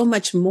 It's so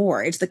much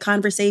more. It's the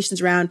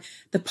conversations around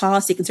the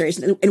policy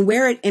considerations and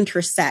where it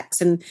intersects.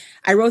 And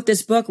I wrote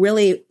this book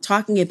really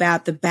talking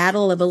about the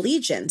battle of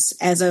allegiance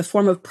as a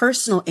form of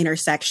personal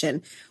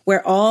intersection,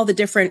 where all the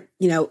different,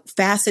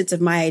 facets of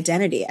my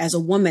identity as a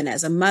woman,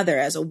 as a mother,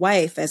 as a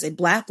wife, as a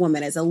Black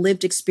woman, as a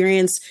lived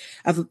experience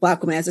of a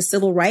Black woman, as a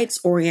civil rights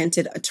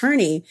oriented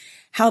attorney,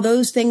 how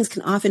those things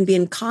can often be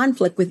in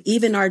conflict with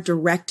even our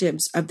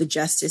directives of the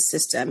justice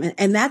system.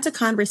 And that's a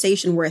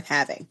conversation worth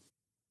having.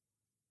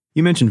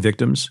 You mentioned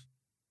victims.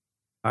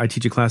 I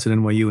teach a class at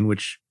NYU in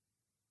which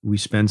we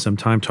spend some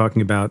time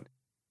talking about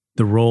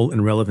the role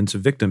and relevance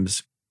of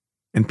victims.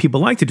 And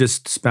people like to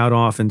just spout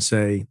off and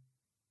say,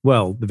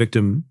 well, what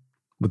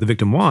the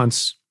victim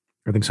wants,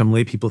 I think some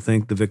lay people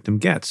think the victim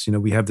gets.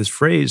 We have this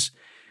phrase,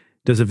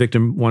 does a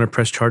victim want to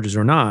press charges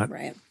or not?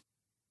 Right.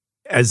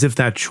 As if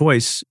that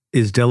choice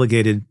is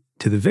delegated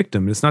to the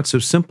victim. It's not so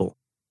simple.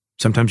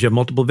 Sometimes you have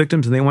multiple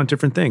victims and they want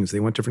different things. They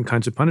want different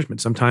kinds of punishment.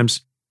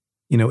 Sometimes,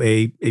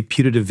 a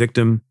putative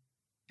victim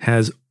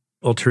has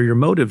ulterior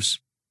motives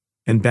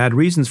and bad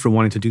reasons for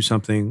wanting to do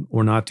something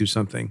or not do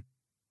something.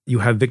 You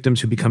have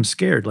victims who become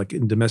scared, like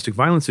in domestic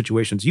violence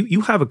situations.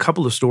 You have a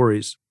couple of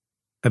stories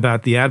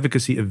about the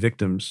advocacy of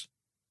victims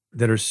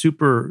that are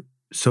super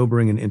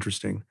sobering and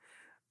interesting.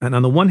 And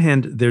on the one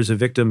hand, there's a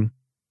victim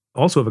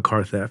also of a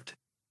car theft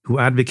who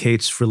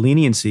advocates for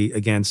leniency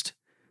against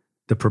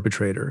the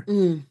perpetrator.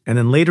 And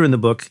then later in the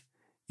book,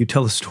 you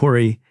tell a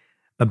story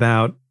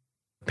about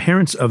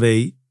parents of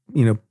a,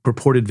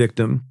 purported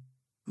victim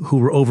who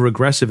were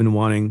over-aggressive in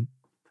wanting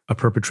a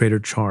perpetrator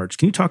charged.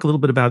 Can you talk a little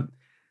bit about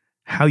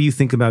how you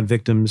think about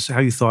victims, how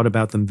you thought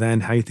about them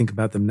then, how you think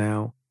about them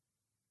now,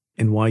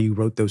 and why you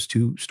wrote those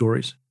two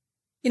stories?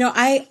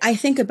 I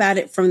think about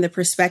it from the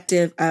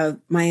perspective of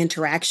my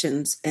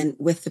interactions and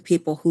with the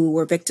people who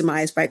were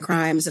victimized by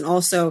crimes, and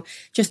also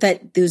just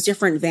that those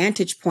different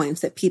vantage points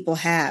that people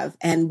have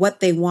and what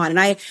they want. And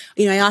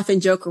I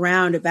often joke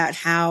around about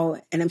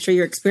how, and I'm sure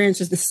your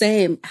experience is the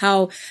same,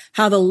 how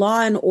the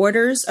law and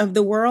orders of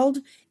the world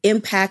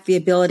impact the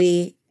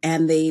ability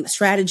and the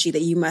strategy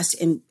that you must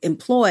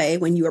employ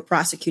when you are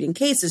prosecuting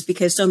cases,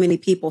 because so many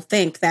people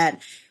think that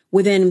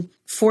within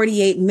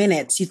 48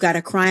 minutes, you've got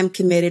a crime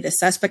committed, a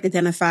suspect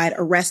identified,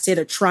 arrested,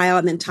 a trial,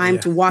 and then time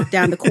to walk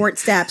down the court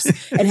steps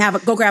and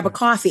go grab a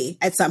coffee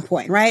at some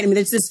point, right? I mean,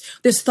 there's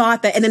this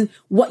thought that, and then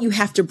what you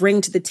have to bring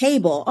to the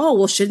table. Oh,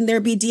 well, shouldn't there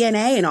be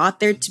DNA and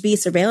ought there to be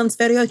surveillance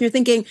videos? And you're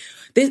thinking,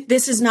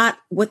 this is not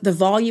what the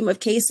volume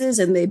of cases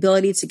and the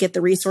ability to get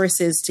the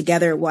resources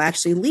together will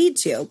actually lead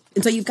to.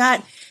 And so you've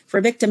got, for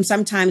victims,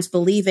 sometimes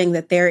believing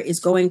that there is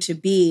going to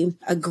be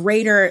a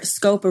greater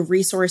scope of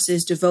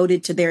resources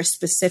devoted to their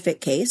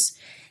specific case.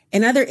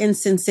 In other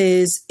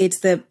instances, it's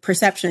the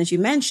perception, as you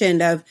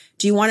mentioned, of,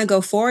 do you want to go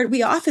forward?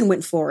 We often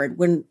went forward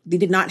when we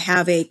did not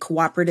have a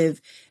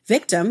cooperative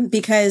victim,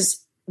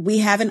 because we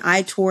have an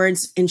eye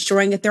towards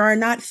ensuring that there are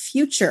not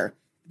future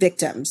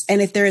victims.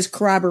 And if there is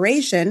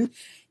corroboration,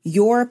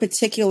 your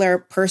particular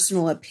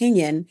personal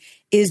opinion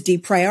is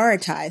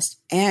deprioritized.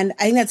 And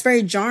I think that's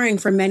very jarring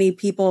for many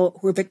people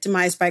who are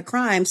victimized by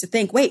crimes to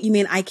think, wait, you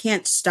mean I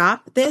can't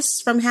stop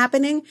this from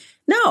happening?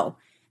 No.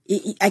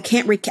 I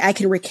can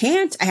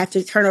recant. I have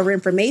to turn over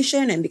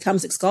information and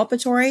becomes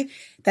exculpatory.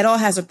 That all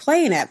has a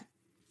play in it.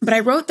 But I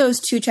wrote those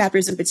 2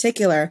 chapters in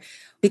particular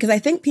because I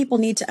think people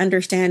need to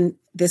understand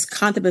this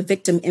concept of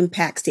victim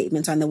impact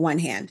statements on the one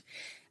hand.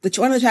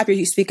 One of the chapters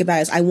you speak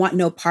about is I Want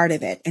No Part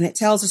of It. And it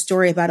tells a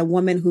story about a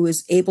woman who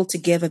is able to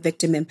give a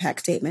victim impact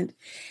statement,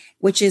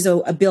 which is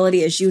an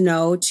ability, as you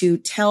know, to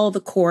tell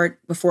the court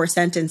before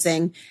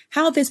sentencing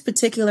how this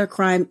particular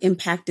crime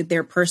impacted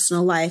their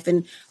personal life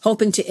and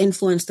hoping to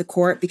influence the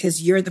court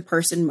because you're the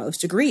person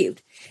most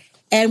aggrieved.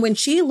 And when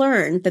she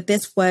learned that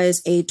this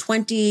was a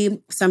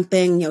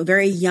 20-something,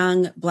 very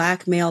young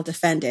Black male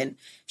defendant,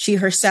 she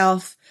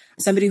herself,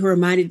 somebody who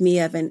reminded me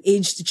of an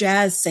aged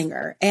jazz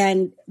singer,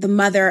 and the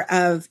mother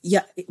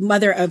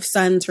of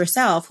sons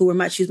herself,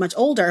 she was much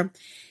older,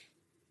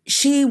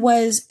 she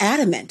was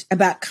adamant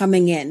about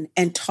coming in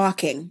and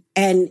talking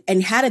and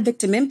had a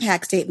victim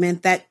impact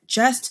statement that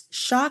just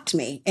shocked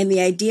me. And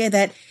the idea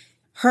that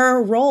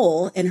her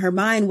role in her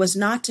mind was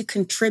not to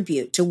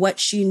contribute to what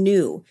she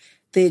knew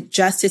the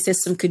justice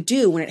system could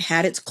do when it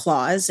had its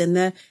claws in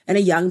a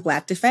young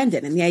Black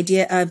defendant, and the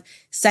idea of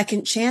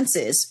second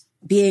chances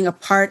being a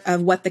part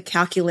of what the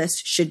calculus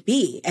should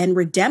be, and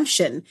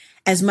redemption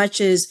as much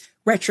as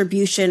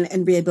retribution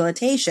and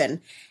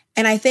rehabilitation.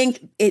 And I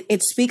think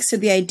it speaks to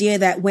the idea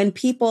that when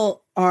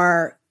people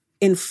are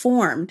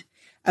informed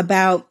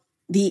about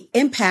the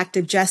impact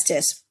of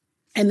justice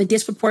and the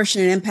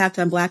disproportionate impact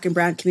on Black and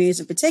brown communities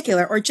in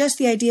particular, or just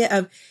the idea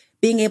of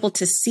being able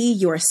to see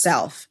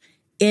yourself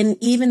in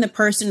even the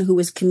person who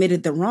has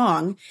committed the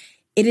wrong,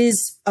 it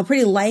is a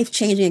pretty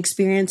life-changing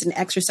experience and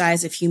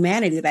exercise of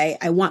humanity that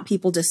I want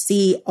people to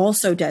see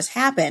also does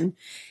happen. And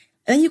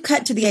then you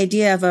cut to the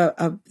idea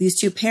of these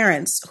 2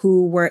 parents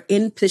who were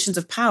in positions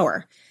of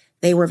power.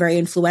 They were very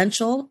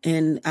influential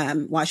in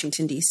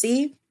Washington,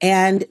 D.C.,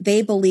 and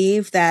they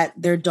believed that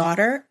their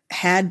daughter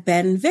had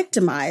been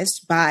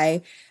victimized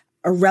by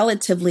a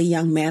relatively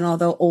young man,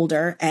 although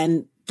older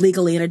and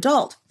legally an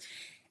adult.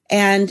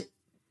 And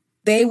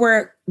they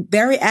were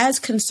very as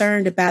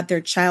concerned about their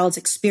child's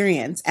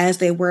experience as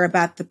they were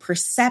about the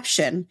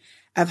perception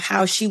of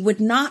how she would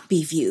not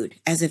be viewed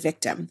as a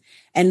victim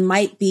and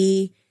might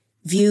be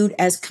viewed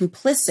as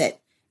complicit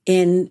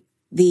in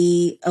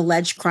the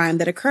alleged crime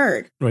that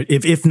occurred. Right.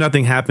 If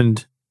nothing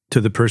happened to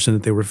the person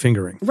that they were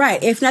fingering.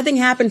 Right. If nothing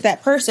happened to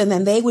that person,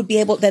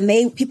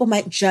 then people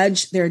might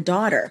judge their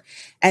daughter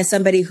as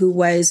somebody who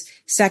was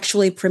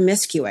sexually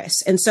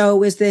promiscuous. And so it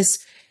was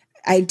this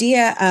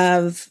idea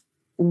of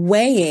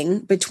weighing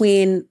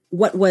between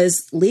what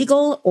was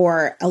legal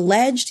or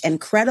alleged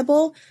and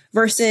credible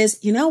versus,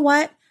 you know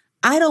what?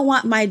 I don't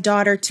want my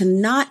daughter to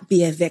not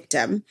be a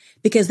victim,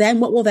 because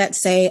then what will that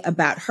say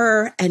about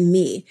her and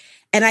me?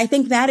 And I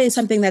think that is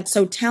something that's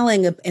so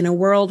telling in a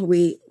world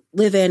we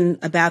live in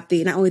about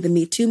not only the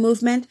Me Too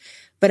movement,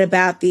 but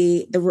about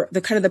the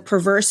kind of the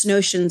perverse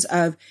notions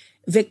of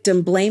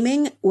victim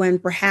blaming, when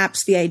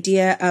perhaps the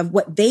idea of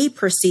what they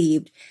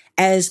perceived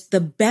as the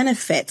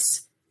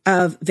benefits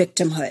of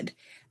victimhood.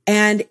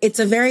 And it's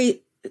a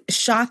very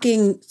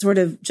shocking sort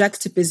of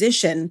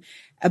juxtaposition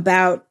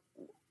about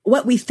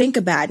what we think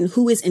about and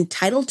who is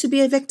entitled to be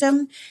a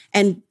victim,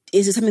 and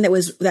is it something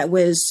that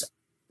was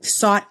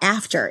sought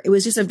after. It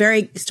was just a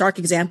very stark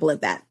example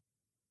of that.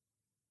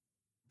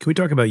 Can we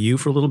talk about you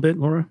for a little bit,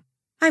 Laura?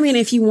 I mean,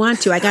 if you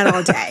want to, I got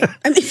all day.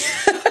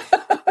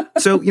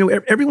 So,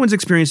 everyone's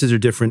experiences are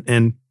different.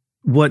 And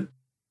what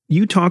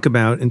you talk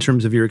about in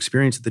terms of your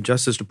experience at the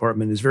Justice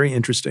Department is very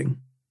interesting.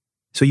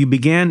 So you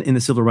began in the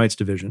Civil Rights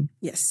Division.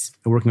 Yes.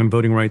 Working on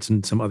voting rights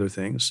and some other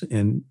things.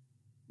 And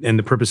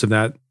the purpose of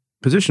that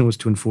position was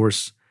to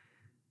enforce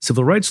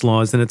civil rights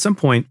laws. Then at some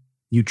point,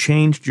 you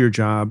changed your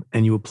job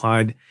and you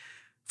applied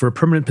for a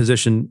permanent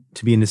position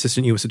to be an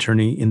assistant U.S.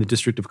 attorney in the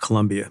District of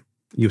Columbia,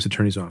 U.S.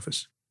 Attorney's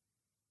Office.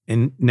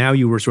 And now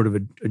you were sort of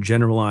a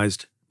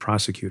generalized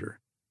prosecutor.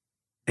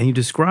 And you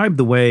described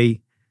the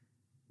way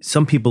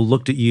some people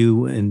looked at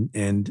you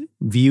and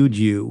viewed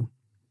you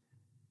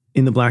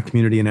in the Black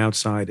community and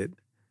outside it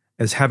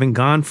as having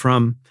gone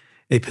from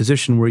a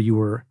position where you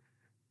were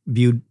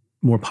viewed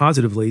more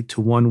positively to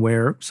one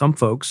where some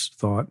folks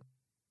thought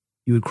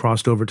you had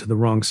crossed over to the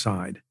wrong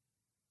side.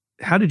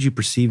 How did you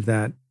perceive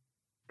that,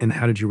 and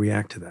how did you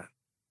react to that?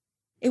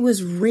 It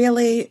was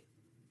really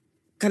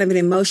kind of an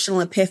emotional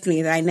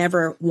epiphany that I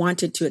never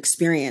wanted to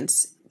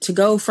experience. To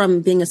go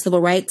from being a civil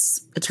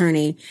rights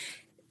attorney,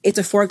 it's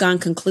a foregone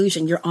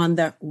conclusion. You're on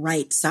the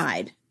right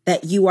side,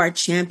 that you are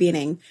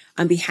championing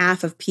on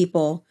behalf of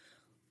people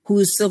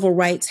whose civil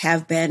rights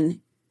have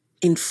been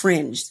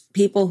infringed,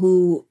 people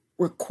who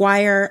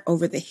require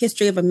over the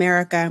history of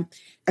America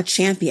a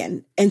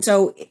champion. And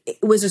so it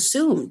was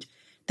assumed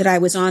that I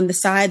was on the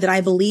side that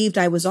I believed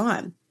I was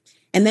on.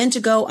 And then to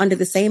go under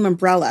the same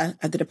umbrella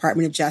of the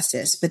Department of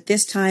Justice, but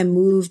this time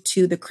moved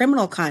to the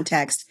criminal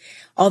context,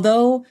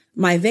 although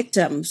my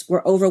victims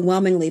were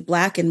overwhelmingly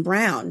Black and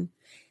brown,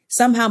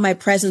 somehow my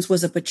presence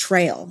was a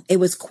betrayal. It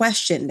was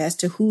questioned as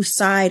to whose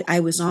side I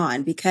was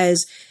on,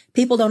 because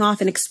people don't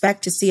often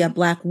expect to see a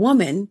Black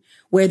woman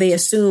where they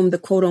assume the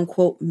quote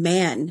unquote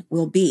man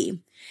will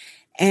be.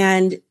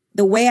 And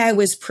the way I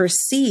was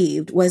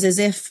perceived was as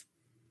if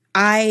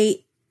I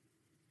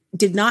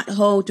did not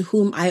hold to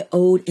whom I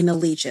owed an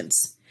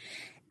allegiance.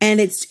 And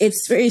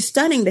it's very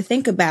stunning to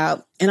think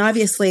about. And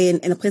obviously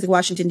in a place like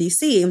Washington,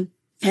 D.C.,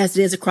 as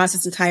it is across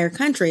this entire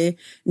country,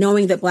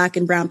 knowing that Black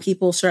and brown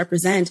people should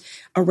represent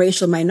a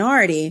racial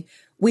minority,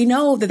 we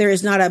know that there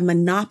is not a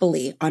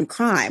monopoly on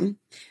crime.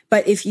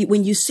 But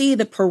when you see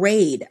the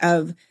parade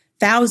of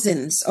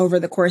thousands over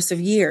the course of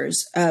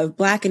years of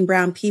Black and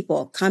brown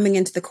people coming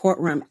into the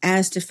courtroom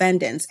as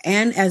defendants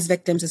and as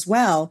victims as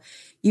well,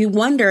 you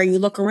wonder and you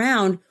look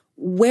around,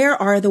 where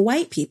are the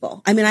white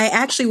people? I mean, I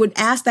actually would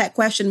ask that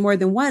question more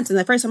than once. And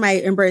the first time I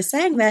remember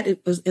saying that,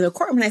 it was in a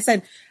courtroom, and I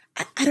said,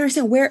 I don't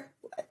understand where.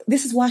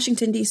 This is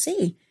Washington,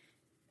 D.C.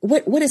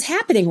 What is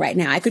happening right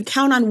now? I could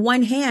count on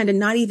one hand and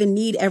not even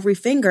need every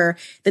finger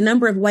the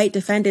number of white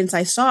defendants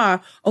I saw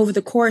over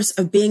the course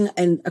of being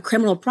a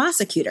criminal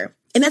prosecutor.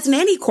 And that's in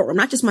any courtroom,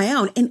 not just my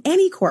own, in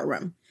any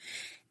courtroom.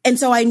 And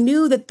so I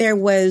knew that there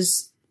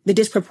was the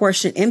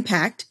disproportionate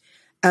impact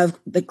of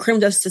the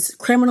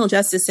criminal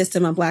justice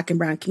system on Black and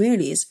brown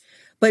communities.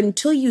 But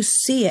until you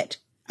see it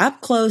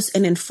up close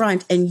and in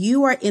front, and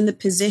you are in the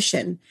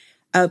position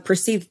of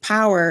perceived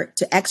power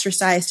to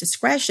exercise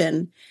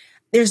discretion,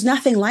 there's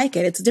nothing like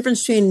it. It's the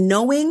difference between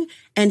knowing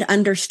and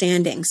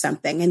understanding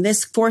something. And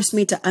this forced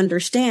me to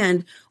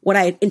understand what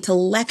I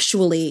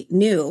intellectually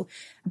knew.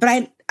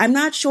 But I'm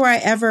not sure I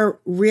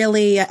ever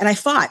really, and I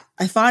fought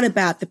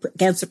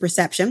against the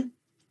perception.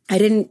 I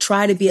didn't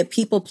try to be a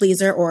people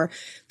pleaser or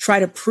try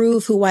to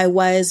prove who I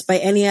was by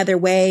any other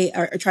way,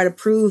 or try to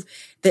prove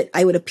that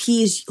I would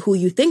appease who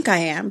you think I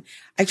am.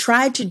 I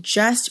tried to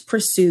just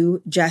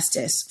pursue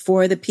justice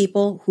for the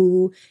people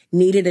who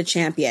needed a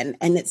champion.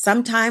 And that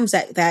sometimes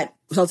that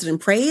resulted in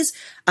praise.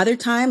 Other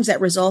times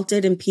that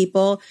resulted in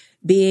people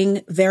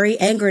being very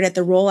angered at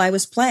the role I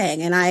was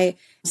playing. And I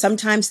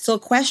sometimes still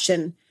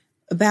question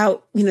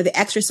about, the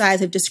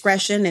exercise of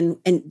discretion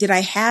and did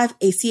I have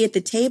a seat at the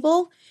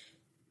table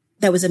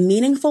that was a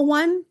meaningful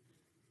one,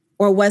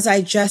 or was I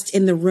just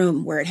in the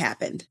room where it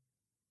happened?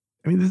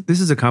 I mean,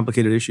 this is a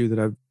complicated issue that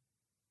I've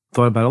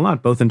thought about a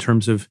lot, both in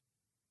terms of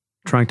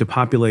trying to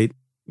populate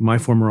my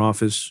former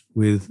office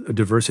with a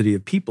diversity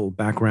of people,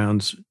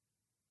 backgrounds,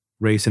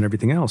 race, and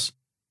everything else.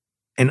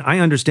 And I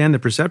understand the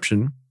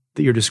perception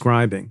that you're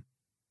describing.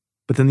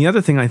 But then the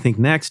other thing I think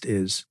next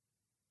is,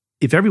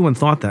 if everyone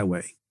thought that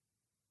way,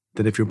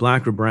 that if you're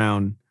Black or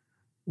brown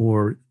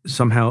or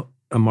somehow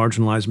a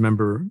marginalized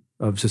member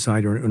of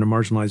society or in a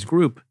marginalized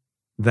group,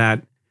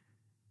 that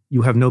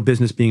you have no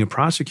business being a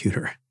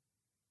prosecutor,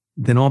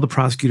 then all the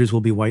prosecutors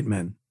will be white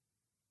men.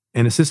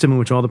 And a system in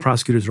which all the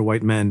prosecutors are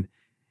white men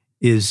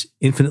is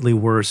infinitely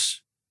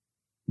worse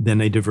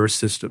than a diverse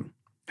system.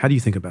 How do you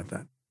think about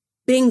that?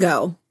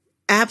 Bingo.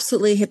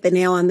 Absolutely hit the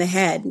nail on the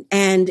head.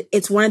 And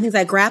it's one of the things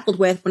I grappled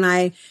with when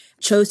I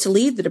chose to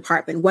leave the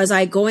department. Was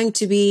I going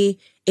to be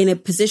in a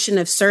position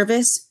of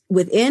service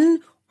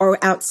within or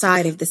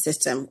outside of the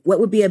system? What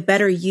would be a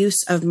better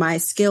use of my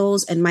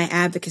skills and my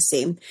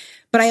advocacy?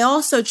 But I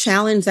also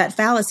challenged that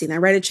fallacy. And I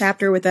read a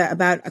chapter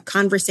about a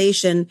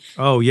conversation.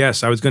 Oh,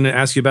 yes. I was going to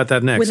ask you about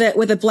that next.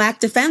 With a Black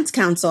defense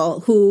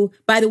counsel who,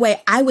 by the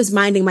way, I was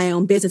minding my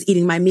own business,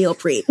 eating my meal,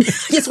 Preet.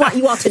 I just want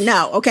you all to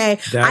know, okay?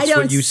 That's I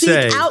don't what you seek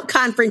say. out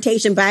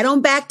confrontation, but I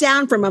don't back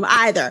down from them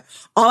either.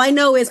 All I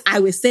know is I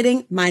was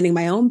sitting, minding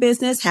my own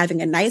business,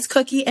 having a nice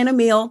cookie and a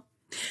meal.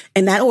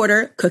 In that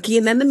order, cookie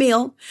and then the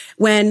meal,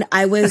 when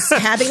I was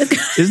having...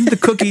 Isn't the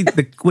cookie...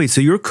 Wait,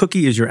 so your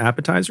cookie is your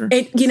appetizer?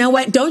 You know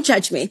what? Don't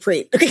judge me,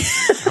 Preet.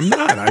 I'm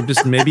not. I'm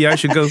just... Maybe I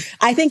should go...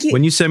 I think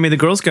when you send me the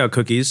Girl Scout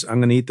cookies, I'm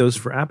going to eat those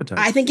for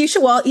appetizer. I think you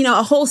should. Well,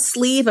 a whole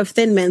sleeve of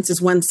Thin Mints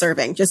is one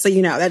serving, just so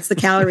you know. That's the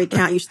calorie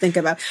count you should think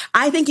about.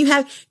 I think you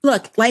have...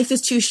 Look, life is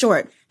too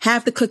short.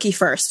 Have the cookie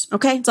first,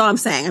 okay? That's all I'm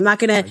saying. I'm not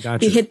going to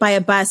be hit by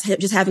a bus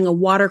just having a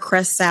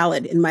watercress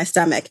salad in my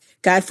stomach.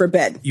 God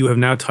forbid. You have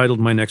now titled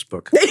my next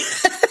book.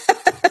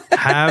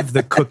 Have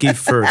the cookie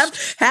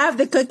first. Have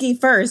the cookie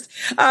first.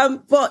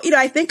 Well,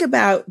 I think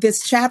about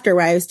this chapter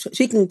where I was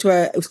speaking to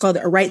it was called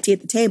A Right Seat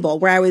at the Table,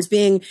 where I was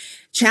being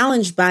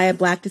challenged by a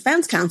Black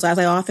defense counsel, as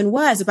I often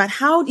was, about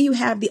how do you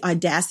have the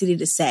audacity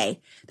to say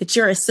that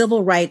you're a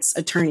civil rights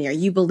attorney or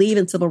you believe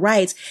in civil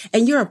rights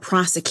and you're a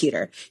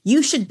prosecutor.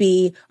 You should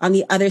be on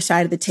the other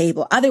side of the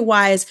table.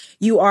 Otherwise,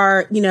 you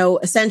are,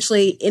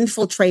 essentially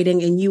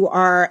infiltrating and you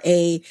are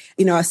a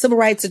civil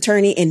rights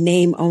attorney in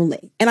name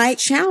only. And I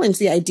challenge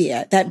the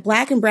idea that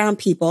Black and brown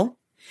people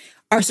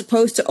are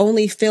supposed to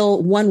only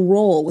fill one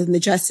role within the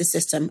justice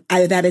system.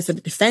 Either that is a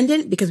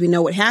defendant, because we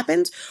know what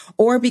happens,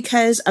 or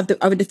because of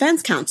a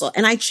defense counsel.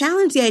 And I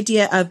challenge the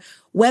idea of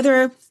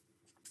whether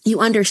you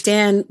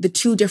understand the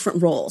two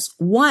different roles.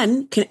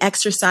 One can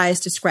exercise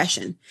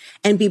discretion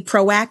and be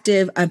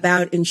proactive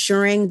about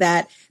ensuring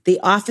that the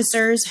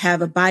officers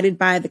have abided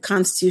by the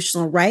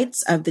constitutional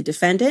rights of the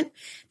defendant.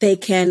 They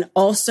can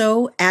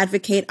also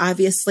advocate,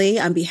 obviously,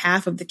 on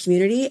behalf of the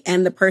community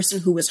and the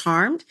person who was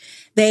harmed.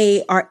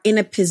 They are in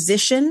a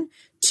position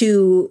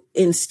to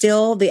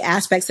instill the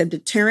aspects of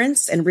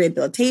deterrence and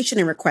rehabilitation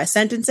and request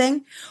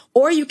sentencing,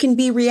 or you can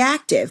be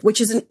reactive,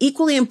 which is an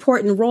equally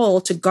important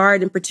role to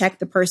guard and protect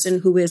the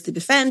person who is the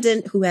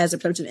defendant, who has a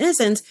presumption of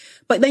innocence,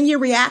 but then you're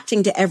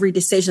reacting to every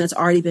decision that's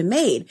already been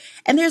made.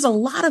 And there's a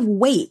lot of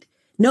weight.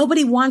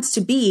 Nobody wants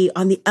to be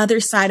on the other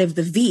side of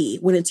the V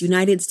when it's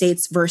United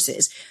States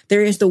versus.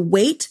 There is the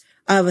weight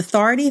of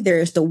authority. There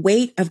is the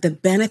weight of the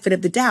benefit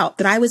of the doubt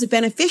that I was a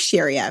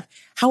beneficiary of.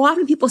 How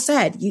often people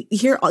said, you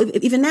hear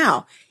even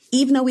now,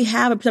 even though we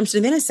have a presumption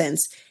of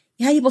innocence,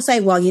 you have people say,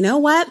 well, you know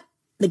what?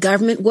 The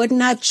government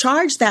wouldn't have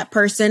charged that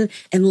person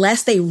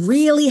unless they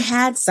really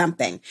had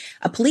something.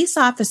 A police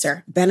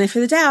officer,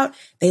 benefit of the doubt,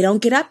 they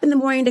don't get up in the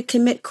morning to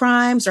commit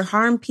crimes or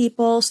harm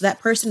people. So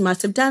that person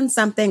must have done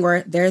something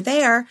or they're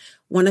there.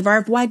 One of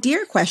our voir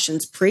dire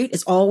questions, Preet,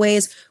 is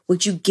always,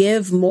 would you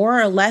give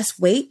more or less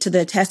weight to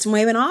the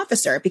testimony of an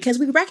officer? Because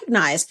we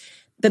recognize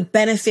the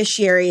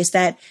beneficiaries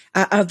that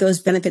of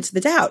those benefits of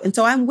the doubt. And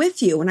so I'm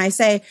with you when I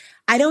say,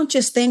 I don't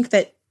just think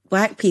that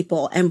Black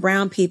people and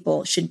brown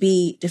people should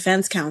be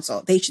defense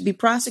counsel. They should be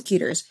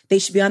prosecutors. They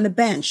should be on the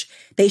bench.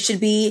 They should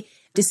be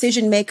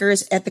decision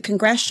makers at the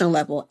congressional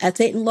level, at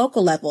state and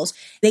local levels.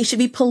 They should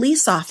be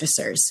police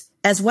officers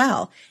as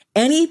well.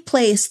 Any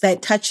place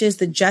that touches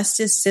the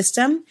justice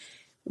system,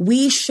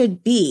 we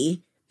should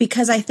be,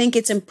 because I think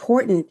it's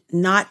important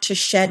not to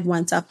shed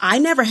oneself. I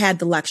never had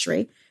the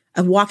luxury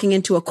of walking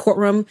into a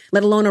courtroom,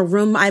 let alone a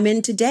room I'm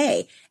in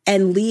today,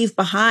 and leave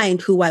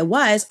behind who I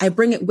was. I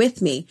bring it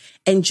with me.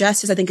 And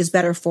justice, I think, is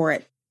better for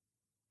it.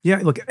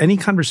 Yeah, look, any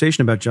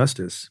conversation about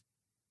justice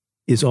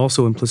is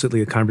also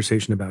implicitly a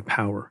conversation about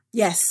power.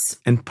 Yes.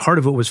 And part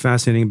of what was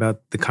fascinating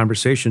about the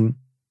conversation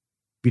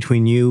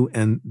between you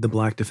and the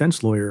Black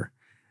defense lawyer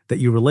that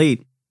you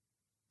relate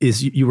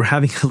is you were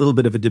having a little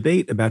bit of a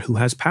debate about who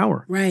has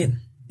power. Right.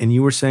 And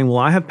you were saying, well,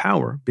 I have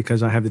power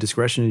because I have the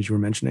discretion, as you were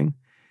mentioning.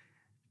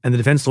 And the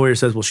defense lawyer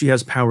says, well, she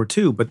has power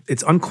too. But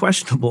it's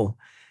unquestionable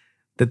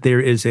that there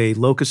is a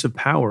locus of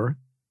power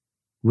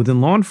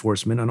within law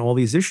enforcement on all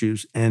these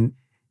issues. And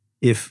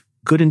if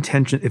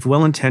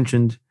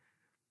well-intentioned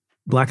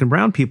Black and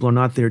brown people are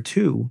not there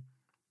too,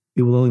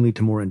 it will only lead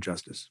to more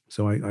injustice.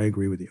 So I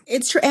agree with you.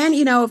 It's true.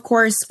 And, of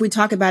course, we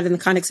talk about it in the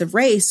context of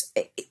race.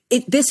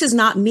 This does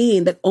not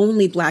mean that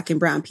only Black and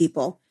brown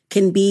people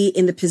can be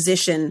in the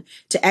position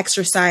to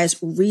exercise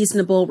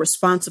reasonable,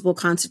 responsible,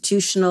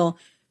 constitutional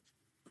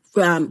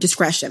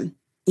discretion.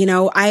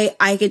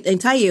 I can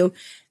tell you,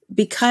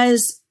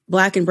 because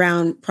Black and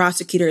brown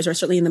prosecutors are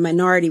certainly in the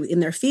minority in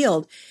their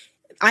field,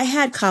 I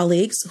had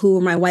colleagues who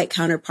were my white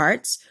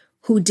counterparts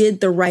who did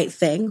the right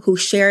thing, who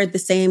shared the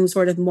same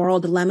sort of moral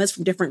dilemmas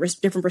from different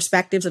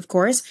perspectives, of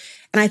course.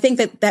 And I think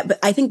that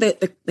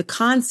the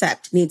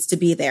concept needs to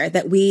be there,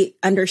 that we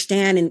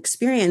understand and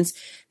experience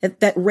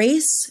that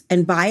race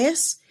and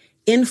bias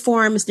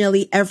informs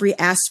nearly every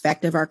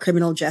aspect of our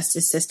criminal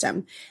justice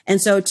system.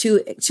 And so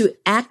to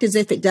act as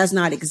if it does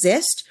not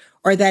exist,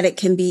 or that it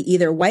can be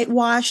either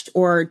whitewashed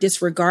or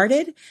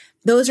disregarded,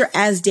 those are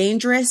as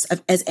dangerous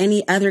as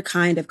any other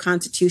kind of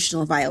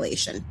constitutional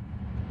violation.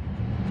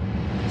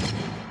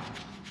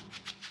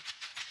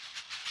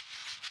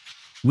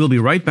 We'll be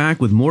right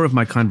back with more of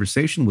my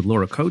conversation with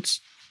Laura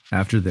Coates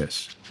after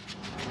this.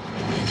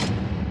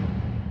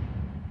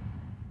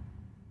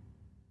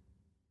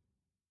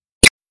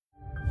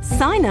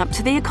 Sign up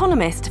to The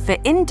Economist for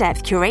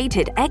in-depth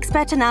curated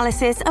expert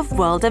analysis of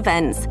world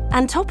events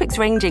and topics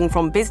ranging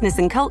from business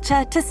and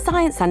culture to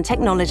science and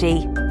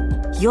technology.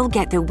 You'll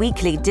get the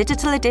weekly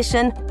digital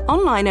edition,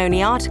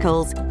 online-only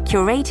articles,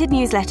 curated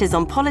newsletters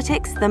on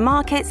politics, the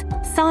markets,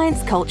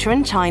 science, culture,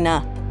 and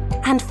China,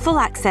 and full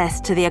access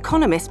to The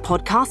Economist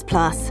Podcast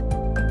Plus.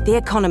 The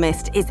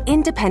Economist is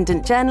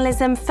independent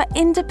journalism for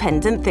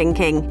independent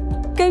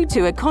thinking. Go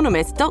to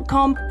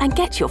economist.com and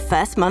get your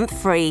first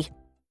month free.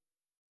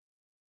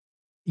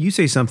 You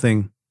say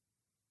something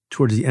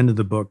towards the end of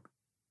the book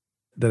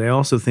that I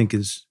also think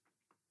is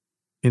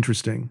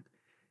interesting,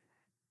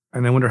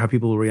 and I wonder how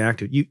people will react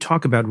to it. You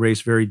talk about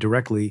race very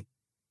directly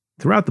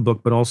throughout the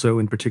book, but also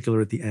in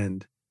particular at the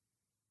end.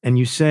 And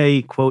you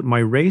say, quote, "My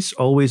race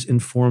always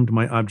informed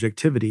my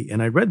objectivity."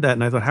 And I read that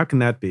and I thought, how can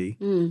that be?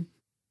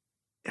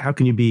 How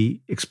can you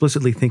be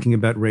explicitly thinking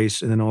about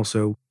race and then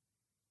also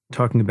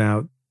talking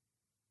about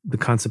the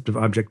concept of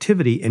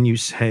objectivity? And you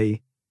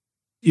say,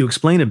 you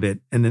explain a bit,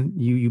 and then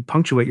you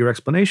punctuate your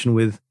explanation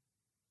with,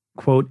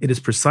 quote, "It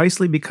is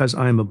precisely because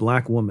I am a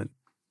Black woman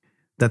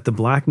that the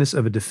Blackness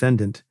of a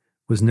defendant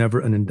was never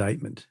an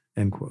indictment,"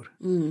 end quote.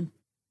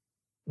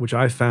 Which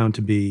I found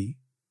to be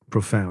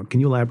profound.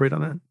 Can you elaborate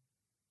on that?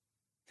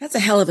 That's a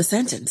hell of a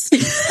sentence.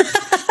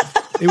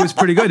 It was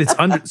pretty good.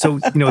 So,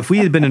 if we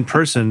had been in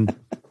person,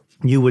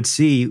 you would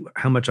see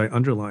how much I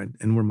underline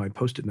and where my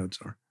Post-it notes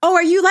are. Oh,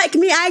 are you like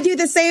me? I do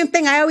the same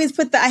thing. I always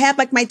I have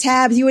like my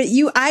tabs.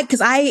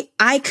 Because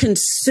I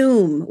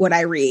consume what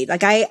I read.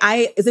 Like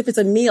I, as if it's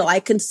a meal, I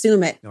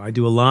consume it. No, I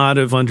do a lot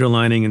of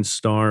underlining and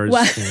stars.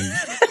 Well,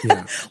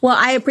 yeah. Well,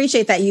 I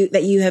appreciate that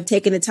you have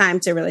taken the time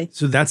to really.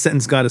 So that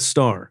sentence got a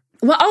star.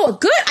 Well, oh,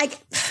 good.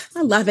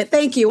 I love it.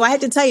 Thank you. I have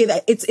to tell you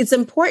that it's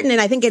important.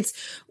 And I think it's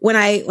when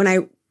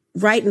I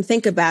write and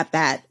think about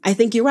that, I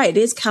think you're right. It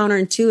is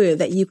counterintuitive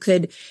that you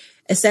could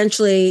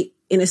essentially,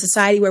 in a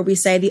society where we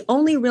say the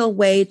only real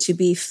way to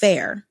be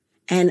fair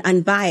and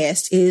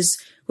unbiased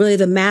is really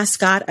the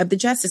mascot of the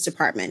Justice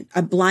Department,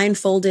 a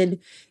blindfolded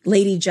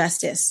Lady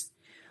Justice.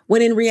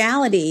 When in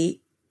reality,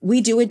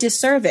 we do a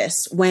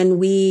disservice when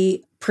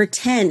we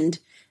pretend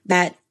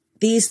that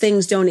these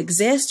things don't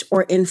exist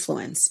or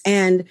influence.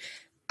 And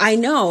I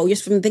know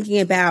just from thinking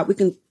about,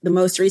 the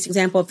most recent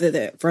example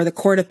for the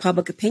court of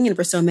public opinion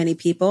for so many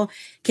people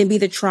can be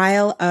the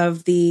trial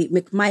of the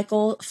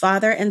McMichael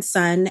father and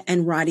son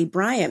and Roddy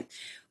Bryant,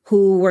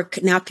 who were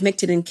now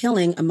convicted in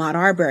killing Ahmaud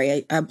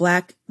Arbery, a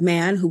Black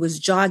man who was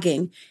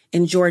jogging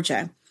in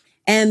Georgia.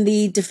 And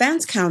the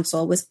defense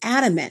counsel was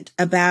adamant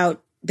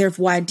about their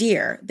voir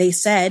dire. They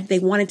said they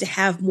wanted to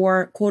have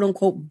more quote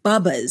unquote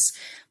bubbas,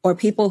 or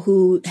people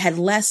who had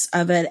less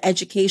of an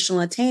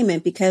educational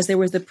attainment, because there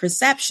was the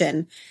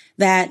perception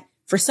that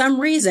for some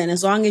reason,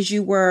 as long as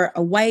you were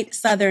a white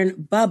Southern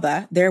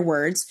bubba, their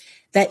words,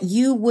 that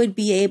you would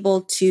be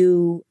able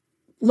to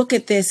look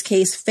at this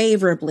case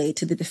favorably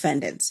to the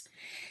defendants.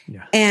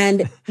 Yeah.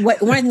 And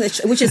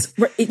which is,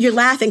 you're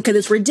laughing because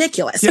it's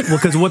ridiculous. Yeah, well,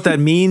 because what that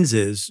means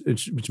is,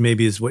 which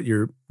maybe is what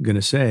you're going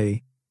to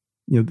say,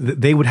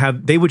 they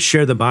would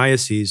share the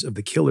biases of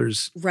the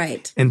killers,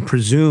 right, and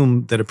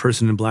presume that a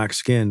person in black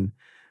skin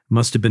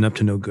must have been up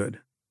to no good.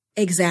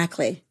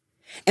 Exactly.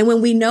 And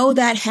when we know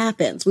that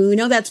happens, when we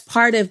know that's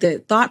part of the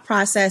thought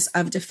process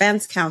of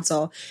defense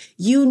counsel,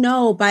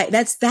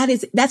 that's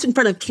in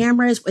front of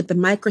cameras with the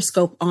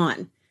microscope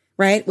on,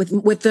 right?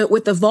 With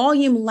the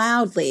volume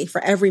loudly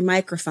for every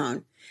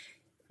microphone.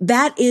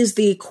 That is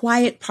the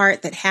quiet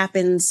part that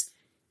happens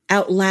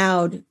out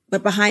loud,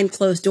 but behind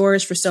closed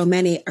doors for so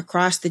many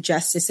across the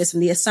justice system.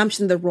 The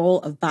assumption, the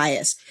role of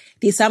bias,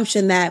 the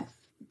assumption that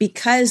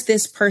because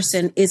this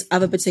person is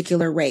of a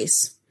particular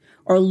race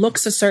or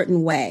looks a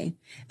certain way,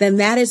 then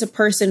that is a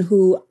person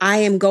who I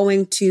am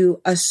going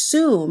to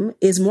assume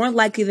is more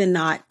likely than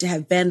not to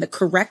have been the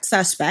correct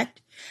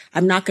suspect.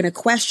 I'm not going to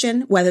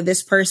question whether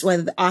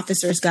the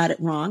officers got it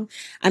wrong.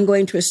 I'm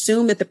going to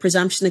assume that the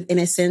presumption of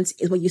innocence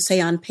is what you say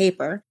on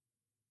paper.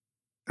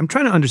 I'm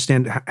trying to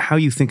understand how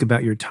you think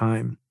about your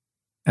time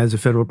as a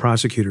federal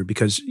prosecutor,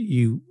 because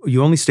you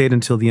only stayed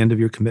until the end of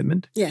your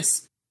commitment.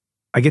 Yes.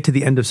 I get to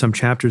the end of some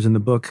chapters in the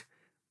book,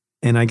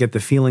 and I get the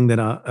feeling that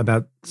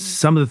about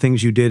some of the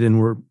things you did and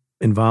were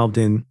involved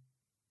in,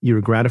 you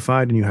were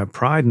gratified and you have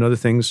pride, and other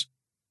things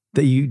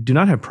that you do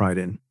not have pride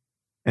in.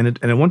 And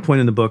at one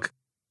point in the book,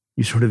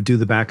 you sort of do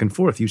the back and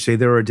forth. You say,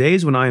 there are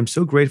days when I am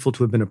so grateful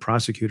to have been a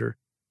prosecutor,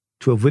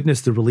 to have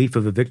witnessed the relief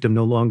of a victim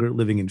no longer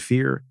living in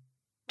fear,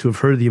 to have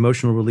heard the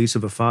emotional release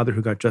of a father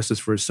who got justice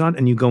for his son.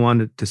 And you go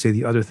on to say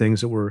the other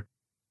things that were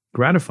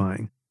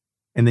gratifying.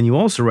 And then you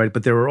also write,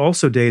 but there were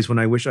also days when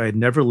I wish I had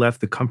never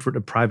left the comfort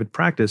of private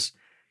practice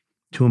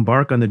to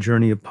embark on the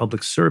journey of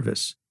public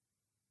service.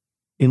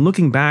 In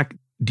looking back,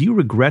 do you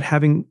regret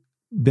having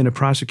been a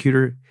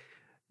prosecutor?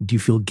 Do you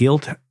feel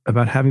guilt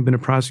about having been a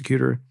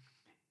prosecutor?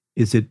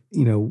 Is it,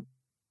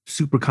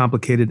 super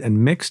complicated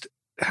and mixed?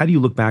 How do you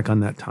look back on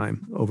that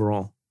time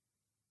overall?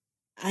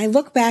 I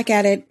look back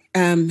at it,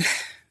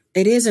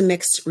 it is a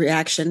mixed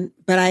reaction,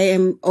 but I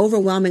am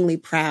overwhelmingly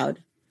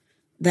proud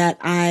that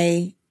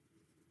I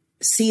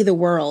see the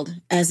world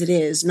as it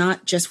is,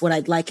 not just what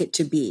I'd like it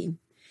to be.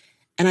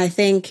 And I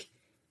think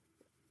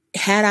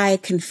had I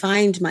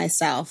confined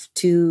myself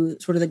to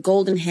sort of the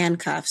golden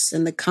handcuffs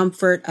and the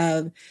comfort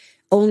of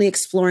only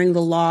exploring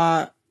the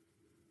law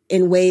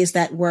in ways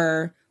that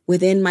were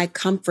within my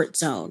comfort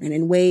zone and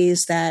in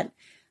ways that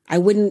I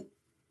wouldn't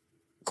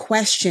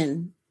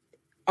question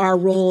our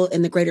role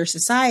in the greater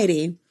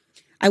society,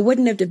 I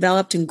wouldn't have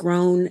developed and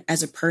grown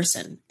as a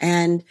person.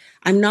 And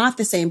I'm not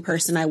the same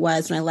person I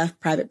was when I left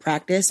private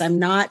practice. I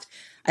don't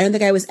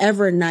think I was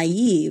ever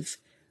naive,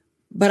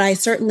 but I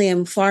certainly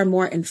am far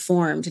more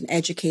informed and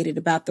educated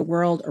about the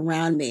world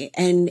around me,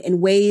 and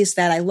in ways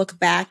that I look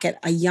back at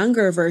a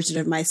younger version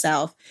of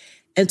myself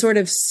and sort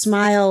of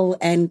smile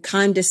and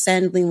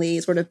condescendingly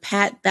sort of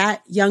pat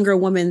that younger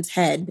woman's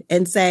head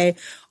and say,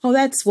 oh,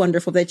 that's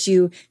wonderful that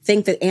you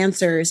think that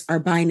answers are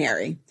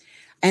binary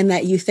and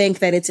that you think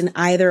that it's an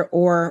either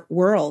or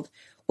world,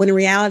 when in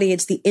reality,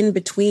 it's the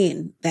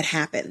in-between that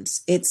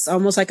happens. It's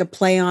almost like a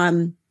play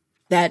on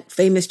that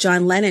famous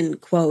John Lennon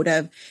quote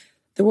of,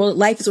 the world,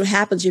 life is what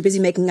happens. You're busy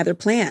making other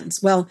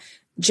plans. Well,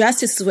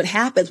 justice is what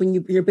happens when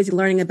you're busy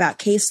learning about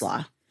case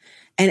law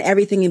and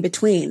everything in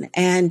between.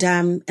 And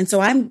so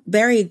I'm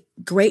very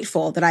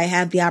grateful that I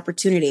had the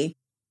opportunity.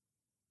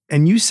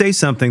 And you say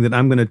something that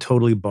I'm going to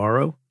totally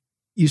borrow.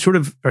 You sort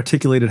of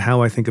articulated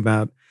how I think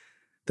about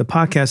the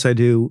podcasts I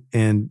do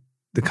and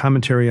the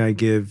commentary I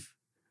give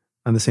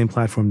on the same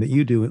platform that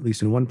you do, at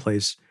least in one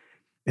place.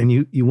 And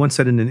you once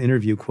said in an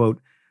interview, quote,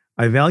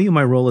 "I value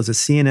my role as a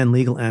CNN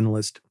legal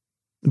analyst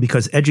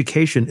because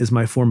education is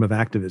my form of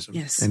activism."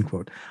 Yes. End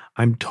quote.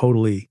 I'm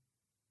totally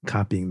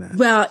copying that.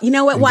 Well, you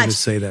know what? I'm Watch.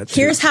 say that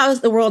Here's how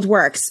the world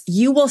works.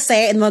 You will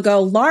say it and they'll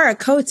go, Laura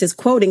Coates is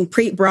quoting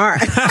Preet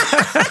Bharara.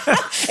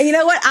 And you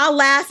know what? I'll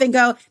laugh and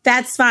go,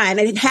 that's fine.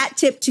 A hat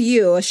tip to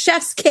you, a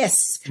chef's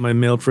kiss. My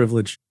male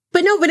privilege.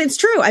 But no, but it's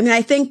true. I mean,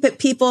 I think that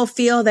people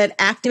feel that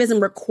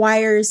activism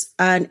requires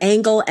an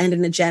angle and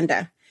an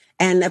agenda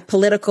and a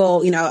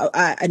political,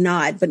 a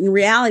nod. But in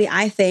reality,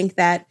 I think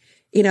that,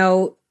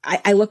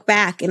 I look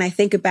back and I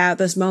think about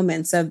those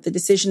moments of the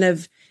decision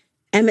of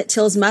Emmett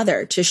Till's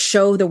mother to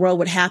show the world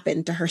what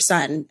happened to her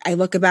son. I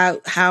look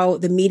about how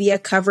the media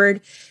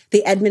covered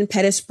the Edmund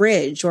Pettus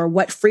Bridge or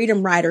what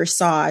Freedom Riders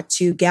saw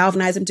to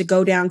galvanize them to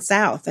go down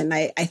south. And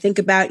I think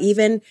about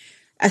even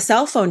a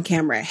cell phone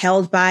camera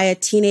held by a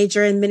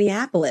teenager in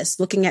Minneapolis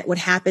looking at what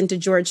happened to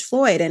George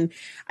Floyd. And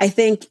I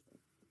think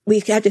we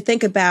have to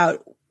think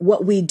about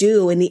what we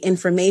do and the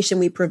information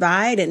we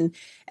provide. And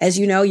as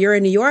you know, you're a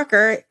New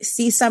Yorker,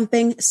 see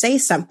something, say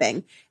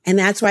something. And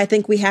that's what I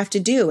think we have to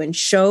do and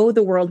show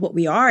the world what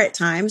we are at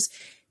times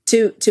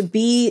to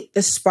be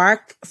the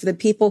spark for the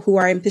people who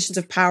are in positions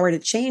of power to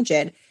change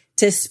it,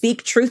 to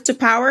speak truth to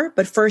power,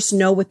 but first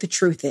know what the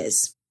truth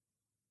is.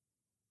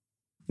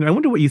 I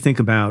wonder what you think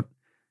about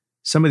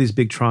some of these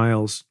big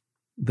trials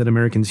that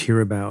Americans hear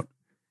about.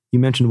 You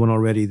mentioned one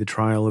already, the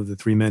trial of the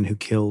 3 men who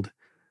killed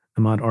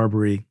Ahmaud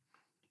Arbery.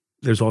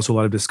 There's also a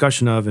lot of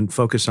discussion of and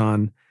focus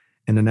on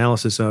an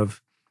analysis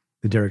of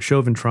the Derek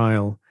Chauvin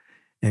trial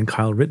and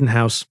Kyle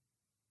Rittenhouse.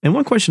 And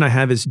one question I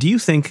have is, do you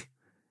think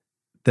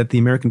that the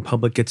American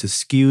public gets a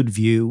skewed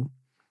view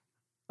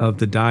of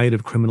the diet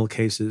of criminal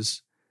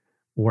cases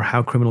or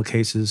how criminal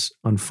cases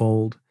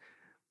unfold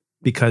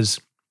because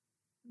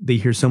they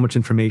hear so much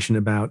information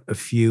about a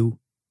few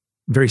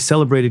very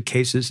celebrated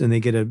cases and they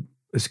get a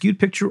skewed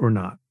picture or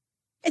not?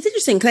 It's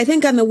interesting because I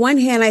think on the one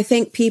hand,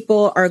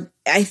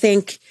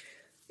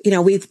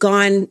 we've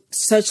gone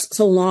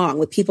so long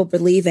with people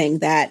believing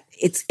that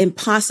it's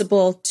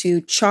impossible to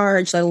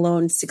charge, let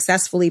alone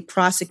successfully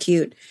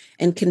prosecute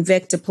and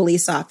convict a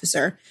police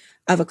officer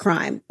of a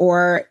crime.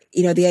 Or,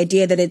 the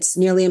idea that it's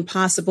nearly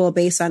impossible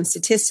based on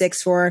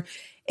statistics for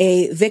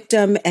a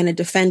victim and a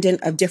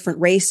defendant of different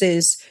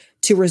races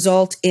to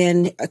result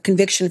in a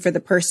conviction for the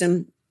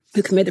person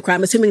who committed the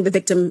crime, assuming the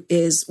victim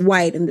is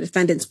white and the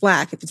defendant's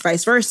black. If it's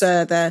vice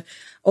versa, the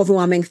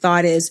overwhelming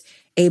thought is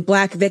a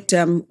black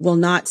victim will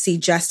not see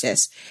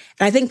justice.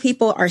 And I think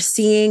people are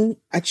seeing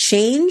a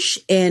change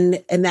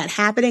in that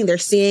happening. They're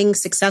seeing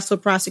successful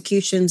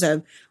prosecutions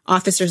of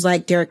officers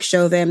like Derek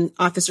Chauvin,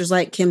 officers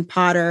like Kim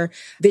Potter,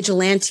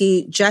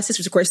 vigilante justice,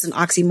 which of course is an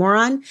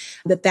oxymoron,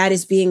 that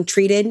is being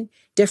treated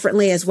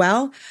differently as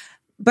well.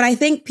 But I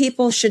think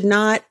people should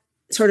not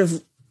sort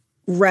of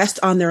rest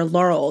on their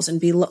laurels and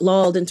be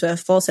lulled into a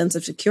false sense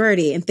of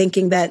security and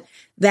thinking that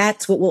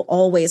that's what will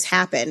always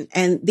happen.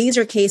 And these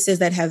are cases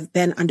that have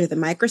been under the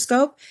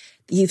microscope.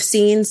 You've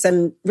seen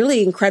some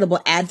really incredible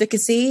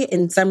advocacy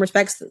in some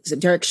respects, the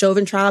Derek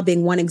Chauvin trial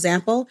being one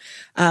example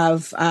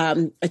of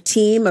a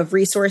team of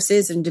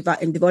resources and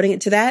devoting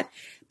it to that.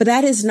 But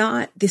that is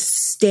not the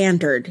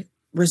standard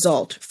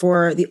result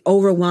for the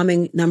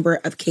overwhelming number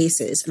of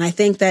cases. And I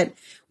think that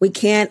we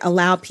can't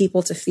allow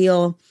people to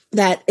feel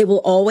that it will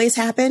always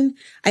happen.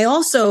 I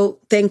also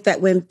think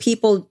that when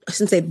people,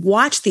 since they've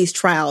watched these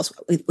trials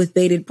with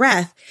bated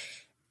breath,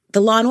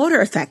 the law and order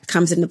effect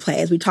comes into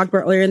play, as we talked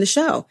about earlier in the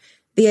show.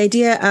 The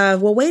idea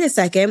of, well, wait a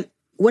second,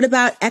 what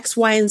about X,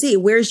 Y, and Z?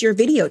 Where's your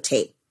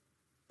videotape?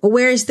 Well,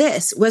 where is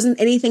this?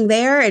 Wasn't anything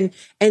there? And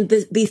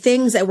the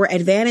things that were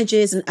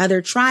advantages in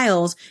other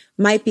trials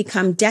might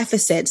become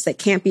deficits that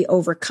can't be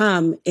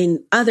overcome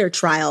in other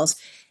trials,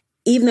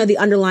 even though the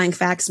underlying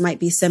facts might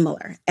be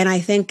similar. And I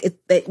think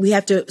that we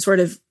have to sort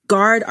of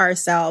guard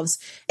ourselves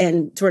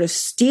and sort of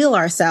steel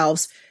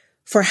ourselves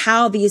for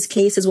how these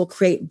cases will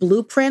create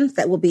blueprints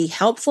that will be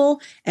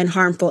helpful and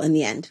harmful in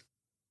the end.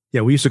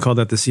 Yeah, we used to call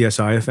that the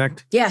CSI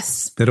effect.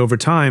 Yes. That over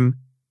time,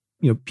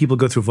 people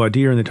go through voir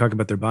dire and they talk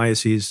about their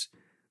biases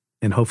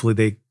and hopefully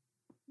they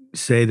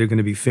say they're going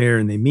to be fair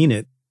and they mean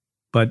it.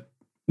 But,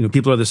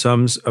 people are the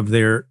sums of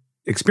their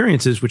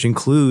experiences, which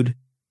include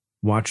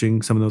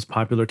watching some of those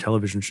popular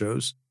television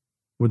shows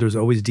where there's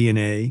always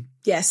DNA.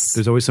 Yes.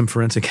 There's always some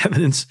forensic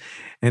evidence.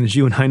 And as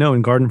you and I know,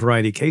 in garden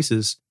variety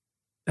cases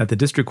at the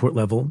district court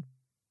level,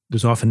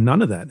 there's often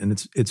none of that. And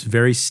it's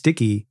very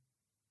sticky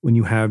when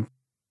you have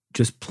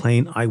just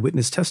plain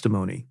eyewitness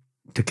testimony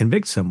to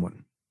convict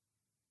someone.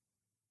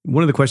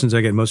 One of the questions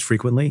I get most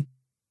frequently,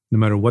 no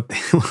matter what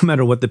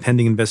the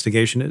pending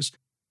investigation is,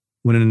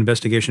 when an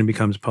investigation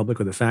becomes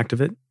public or the fact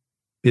of it,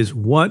 is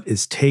what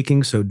is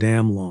taking so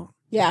damn long?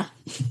 Yeah.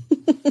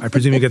 I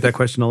presume you get that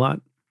question a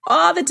lot.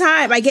 All the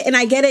time. I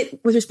get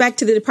it with respect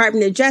to the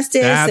Department of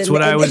Justice. That's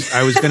what I was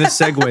going to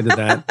segue to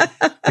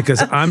that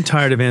because I'm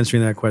tired of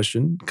answering that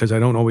question because I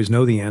don't always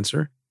know the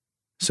answer.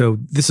 So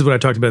this is what I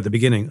talked about at the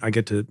beginning. I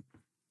get to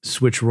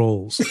switch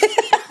roles.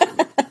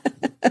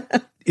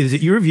 Is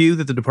it your view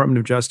that the Department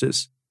of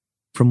Justice,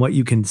 from what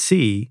you can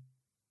see,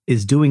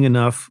 is doing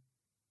enough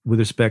with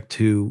respect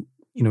to,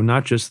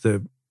 not just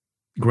the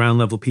ground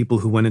level people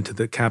who went into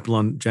the Capitol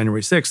on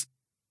January 6th,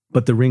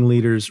 but the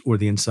ringleaders or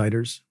the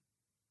insiders?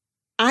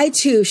 I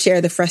too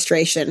share the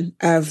frustration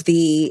of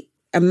the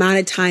amount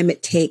of time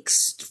it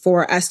takes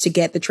for us to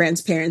get the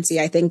transparency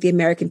I think the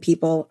American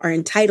people are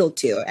entitled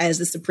to, as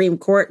the Supreme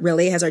Court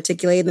really has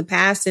articulated in the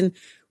past and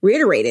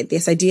reiterated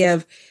this idea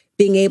of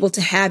being able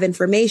to have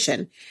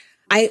information.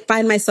 I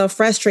find myself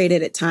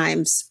frustrated at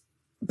times,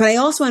 but I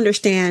also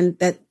understand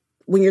that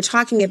when you're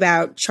talking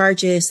about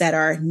charges that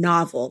are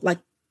novel, like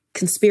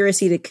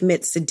conspiracy to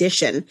commit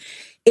sedition,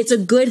 it's a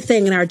good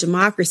thing in our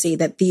democracy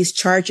that these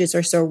charges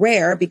are so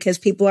rare because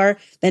people are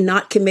then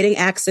not committing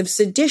acts of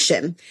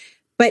sedition.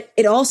 But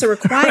it also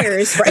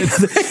requires...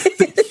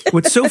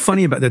 What's so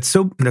funny about that's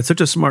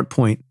such a smart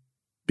point,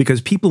 because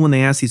people, when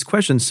they ask these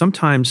questions,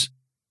 sometimes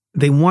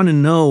they want to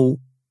know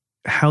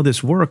how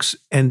this works.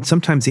 And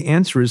sometimes the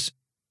answer is,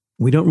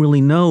 we don't really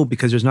know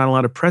because there's not a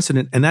lot of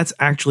precedent. And that's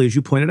actually, as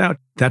you pointed out,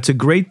 that's a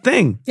great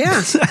thing.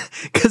 Yeah.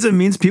 Because it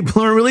means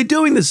people aren't really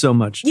doing this so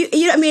much.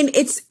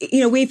 It's,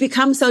 we've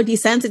become so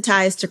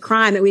desensitized to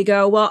crime that we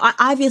go, well,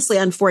 obviously,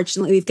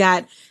 unfortunately, we've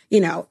got,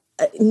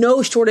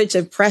 no shortage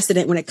of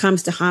precedent when it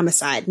comes to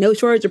homicide, no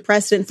shortage of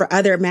precedent for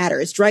other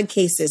matters, drug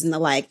cases and the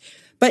like.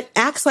 But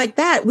acts like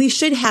that, we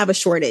should have a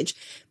shortage.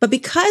 But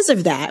because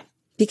of that,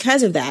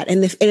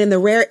 and in the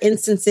rare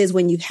instances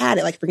when you've had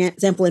it, like, for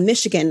example, in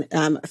Michigan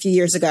a few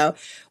years ago,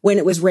 when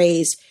it was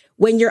raised,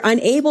 when you're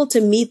unable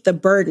to meet the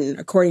burden,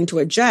 according to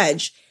a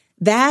judge,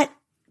 that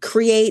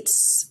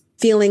creates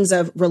feelings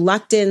of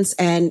reluctance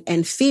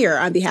and fear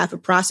on behalf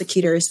of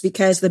prosecutors,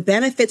 because the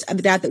benefits of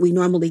the doubt that we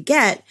normally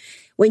get,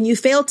 when you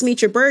fail to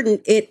meet your burden,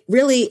 it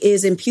really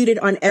is imputed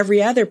on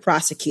every other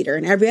prosecutor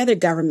and every other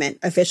government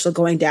official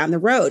going down the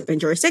road in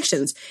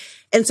jurisdictions.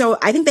 And so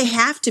I think they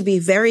have to be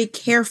very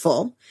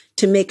careful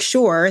to make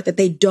sure that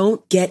they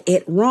don't get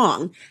it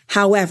wrong.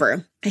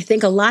 However, I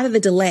think a lot of the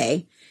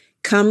delay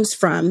comes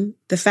from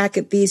the fact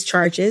that these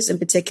charges in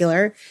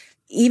particular,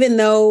 even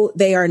though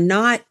they are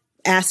not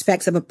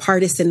aspects of a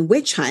partisan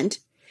witch hunt,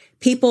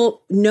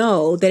 people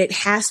know that it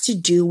has to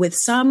do with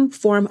some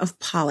form of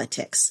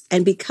politics.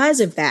 And because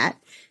of that,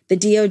 the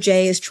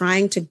DOJ is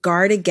trying to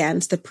guard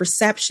against the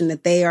perception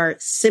that they are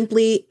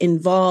simply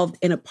involved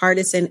in a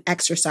partisan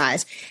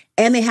exercise.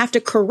 And they have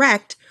to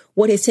correct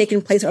what has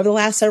taken place over the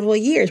last several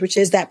years, which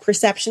is that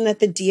perception that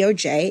the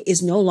DOJ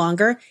is no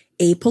longer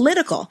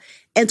apolitical.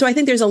 And so I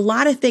think there's a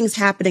lot of things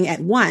happening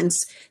at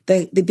once,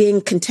 the being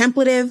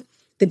contemplative,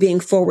 the being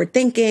forward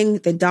thinking,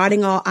 the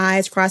dotting all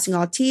I's, crossing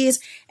all T's,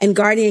 and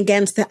guarding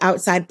against the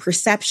outside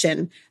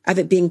perception of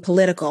it being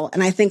political.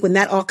 And I think when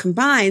that all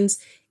combines,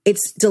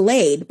 it's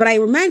delayed. But I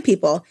remind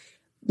people,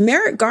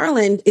 Merrick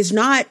Garland is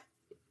not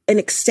an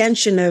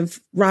extension of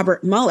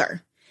Robert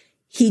Mueller.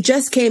 He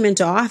just came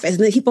into office,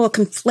 and people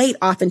conflate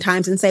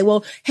oftentimes and say,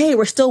 well, hey,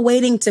 we're still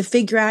waiting to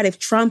figure out if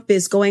Trump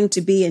is going to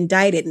be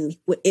indicted. And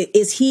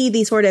is he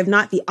the sort of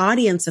not the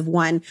audience of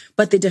one,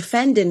 but the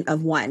defendant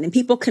of one? And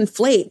people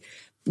conflate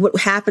what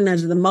happened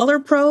under the Mueller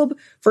probe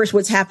versus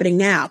what's happening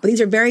now. But these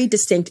are very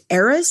distinct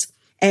eras.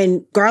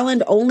 And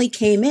Garland only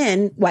came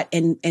in,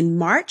 in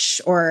March,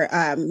 or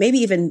maybe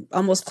even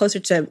almost closer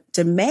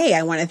to May,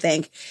 I want to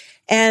think.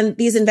 And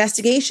these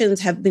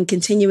investigations have been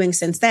continuing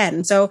since then.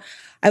 And so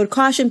I would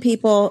caution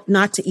people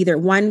not to either,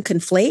 one,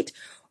 conflate,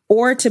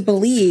 or to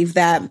believe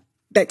that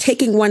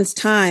taking one's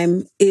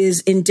time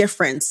is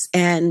indifference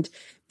and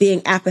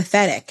being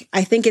apathetic.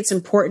 I think it's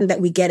important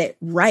that we get it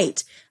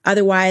right.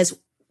 Otherwise,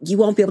 you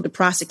won't be able to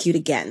prosecute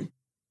again.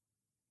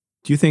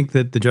 Do you think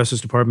that the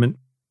Justice Department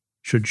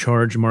should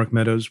charge Mark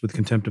Meadows with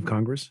contempt of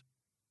Congress?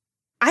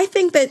 I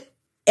think that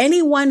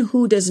anyone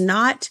who does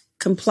not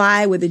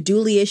comply with a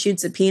duly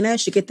issued subpoena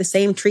should get the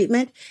same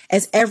treatment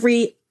as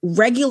every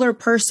regular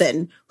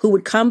person who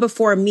would come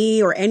before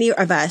me or any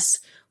of us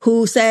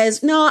who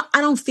says, no,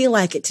 I don't feel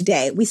like it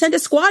today. We send a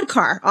squad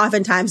car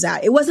oftentimes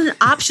out. It wasn't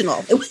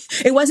optional.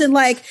 It wasn't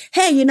like,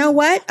 hey, you know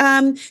what?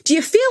 Do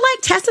you feel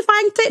like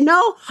testifying?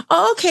 No?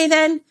 Oh, okay,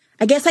 then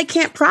I guess I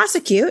can't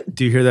prosecute.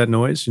 Do you hear that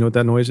noise? You know what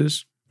that noise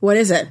is? What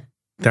is it?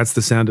 That's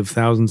the sound of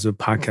thousands of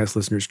podcast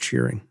listeners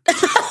cheering.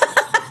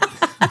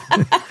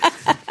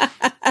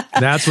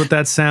 That's what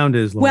that sound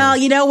is, Lauren. Well,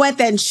 you know what?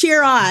 Then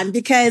cheer on,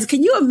 because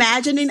can you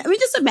imagine?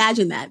 Just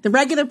imagine that. The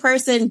regular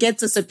person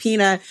gets a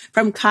subpoena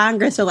from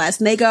Congress or less,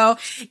 and they go,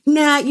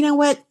 nah, you know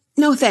what?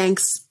 No,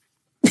 thanks.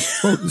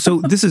 Well, so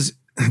this is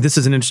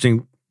an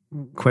interesting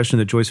question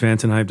that Joyce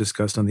Vance and I have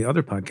discussed on the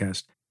other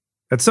podcast.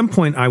 At some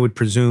point, I would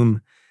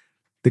presume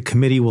the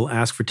committee will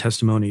ask for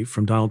testimony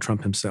from Donald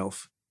Trump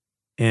himself,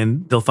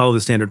 and they'll follow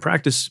the standard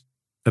practice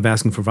of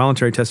asking for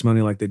voluntary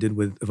testimony like they did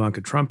with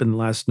Ivanka Trump in the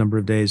last number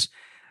of days.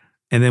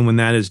 And then when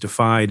that is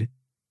defied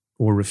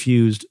or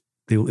refused,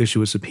 they will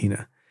issue a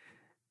subpoena.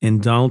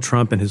 And Donald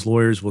Trump and his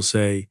lawyers will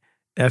say,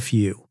 F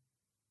you.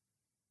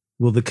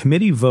 Will the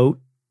committee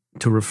vote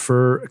to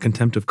refer a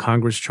contempt of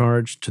Congress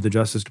charge to the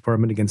Justice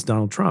Department against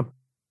Donald Trump.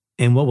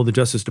 And what will the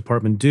Justice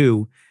Department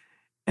do?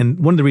 And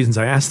one of the reasons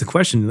I asked the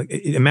question,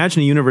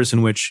 imagine a universe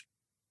in which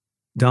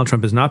Donald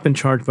Trump has not been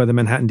charged by the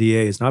Manhattan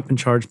DA, has not been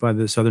charged by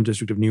the Southern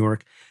District of New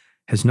York,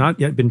 has not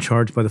yet been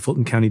charged by the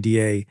Fulton County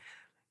DA,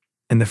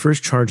 and the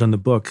first charge on the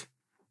book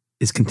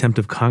is contempt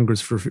of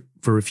Congress for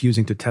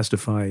refusing to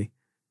testify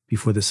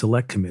before the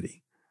Select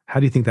Committee. How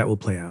do you think that will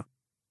play out?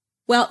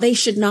 Well, they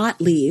should not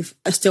leave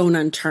a stone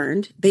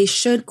unturned. They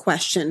should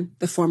question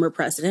the former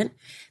president.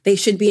 They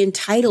should be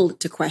entitled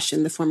to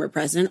question the former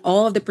president.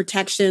 All of the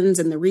protections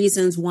and the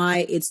reasons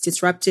why it's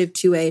disruptive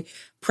to a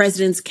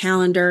president's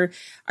calendar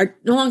are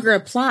no longer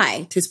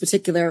apply to this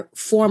particular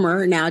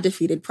former, now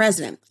defeated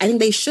president. I think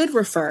they should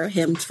refer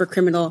him for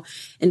criminal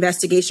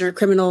investigation or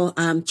criminal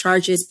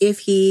charges if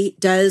he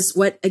does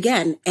what,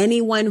 again,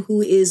 anyone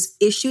who is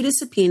issued a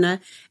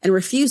subpoena and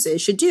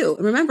refuses should do.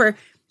 And remember,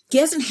 he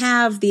doesn't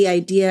have the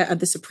idea of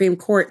the Supreme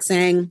Court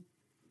saying,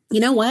 you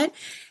know what?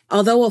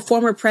 Although he's a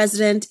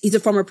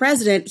former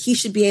president, he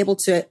should be able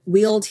to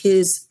wield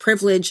his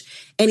privilege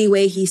any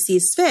way he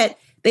sees fit.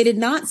 They did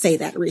not say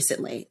that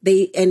recently.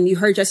 And you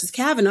heard Justice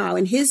Kavanaugh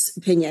in his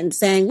opinion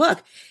saying,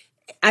 look,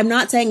 I'm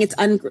not saying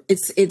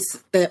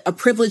a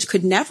privilege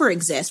could never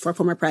exist for a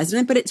former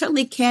president, but it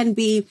certainly can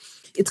be.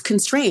 It's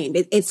constrained.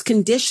 It's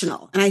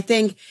conditional. And I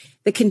think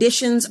the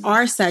conditions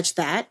are such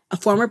that a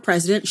former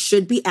president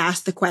should be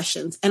asked the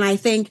questions. And I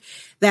think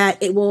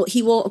that he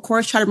will, of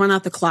course, try to run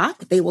out the clock.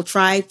 They will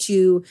try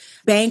to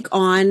bank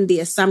on the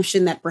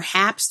assumption that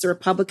perhaps the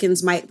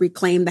Republicans might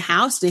reclaim the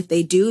House. And if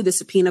they do, the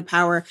subpoena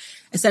power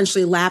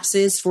essentially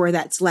lapses for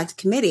that Select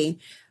Committee.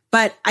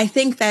 But I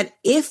think that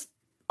if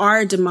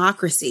our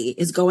democracy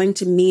is going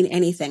to mean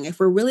anything, if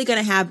we're really going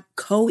to have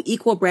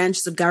co-equal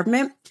branches of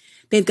government,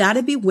 they've got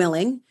to be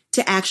willing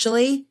to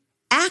actually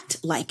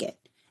act like it.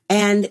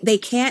 And they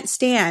can't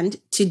stand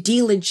to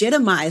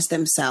delegitimize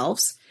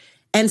themselves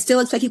and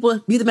still expect people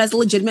to view them as a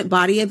legitimate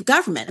body of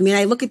government. I mean,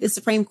 I look at the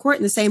Supreme Court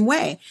in the same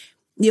way.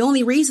 The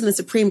only reason the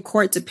Supreme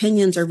Court's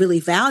opinions are really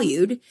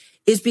valued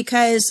is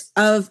because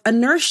of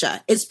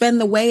inertia. It's been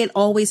the way it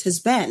always has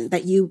been,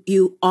 that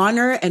you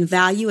honor and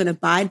value and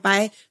abide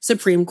by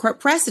Supreme Court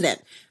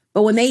precedent.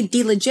 But when they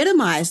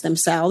delegitimize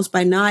themselves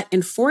by not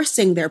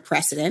enforcing their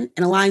precedent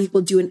and allowing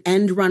people to do an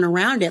end run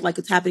around it, like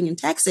it's happening in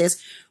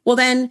Texas, well,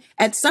 then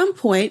at some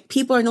point,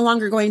 people are no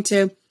longer going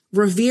to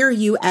revere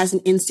you as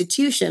an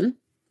institution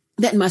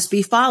that must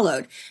be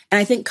followed. And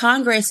I think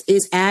Congress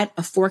is at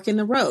a fork in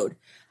the road.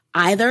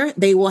 Either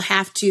they will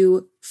have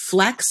to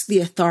flex the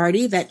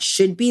authority that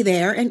should be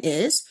there and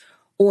is,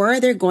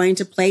 or they're going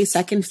to play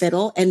second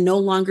fiddle and no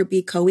longer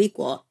be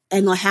co-equal.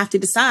 And they'll have to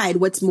decide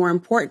what's more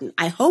important.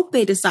 I hope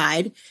they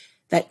decide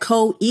that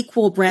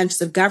co-equal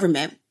branches of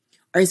government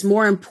is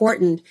more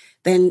important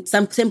than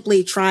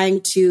simply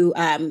trying to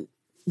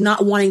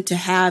not wanting to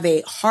have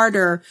a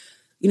harder,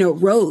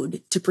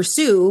 road to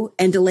pursue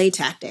and delay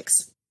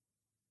tactics.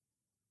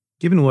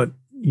 Given what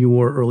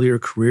your earlier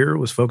career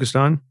was focused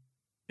on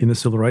in the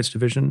Civil Rights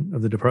Division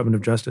of the Department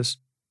of Justice,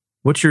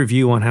 what's your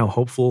view on how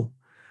hopeful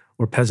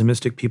or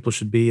pessimistic people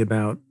should be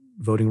about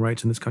voting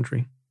rights in this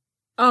country?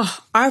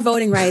 Oh, our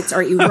voting rights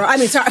are I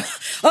mean, sorry.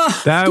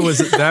 Oh. That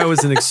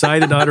was an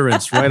excited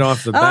utterance right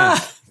off the bat.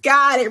 Oh,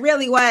 God, it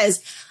really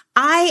was.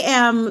 I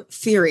am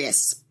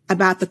furious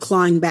about the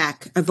clawing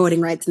back of voting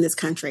rights in this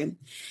country.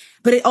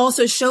 But it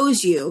also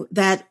shows you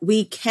that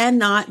we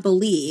cannot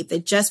believe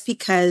that just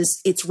because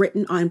it's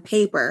written on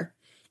paper,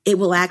 it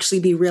will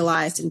actually be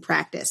realized in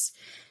practice.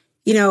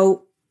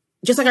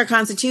 Just like our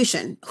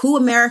Constitution, who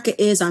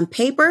America is on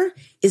paper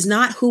is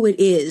not who it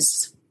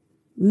is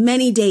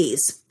many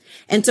days.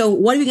 And so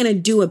what are we going to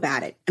do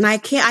about it? And I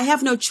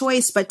have no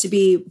choice but to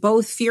be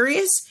both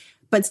furious,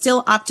 but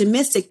still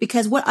optimistic,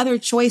 because what other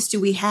choice do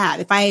we have?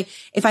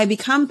 If I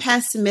become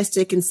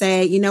pessimistic and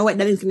say, you know what,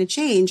 nothing's going to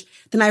change,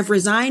 then I've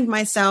resigned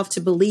myself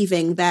to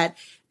believing that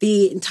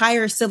the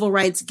entire civil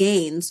rights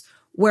gains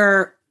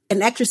were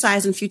an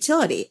exercise in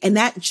futility. And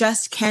that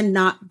just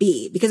cannot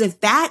be, because if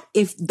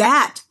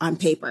that on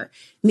paper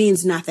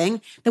means nothing,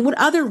 then what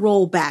other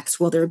rollbacks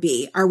will there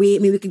be?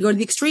 We could go to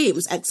the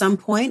extremes. At some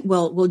point,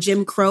 will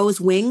Jim Crow's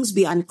wings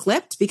be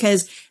unclipped?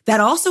 Because that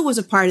also was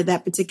a part of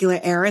that particular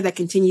era that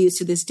continues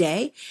to this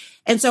day.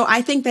 And so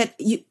I think that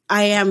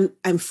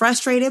I'm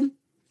frustrated,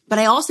 but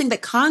I also think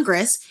that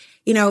Congress,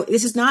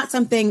 this is not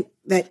something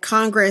that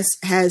Congress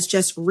has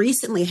just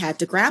recently had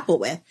to grapple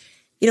with.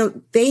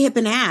 They have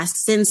been asked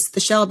since the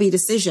Shelby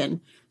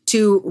decision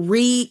to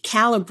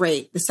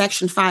recalibrate the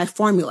Section 5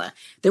 formula.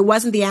 There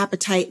wasn't the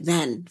appetite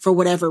then for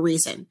whatever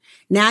reason.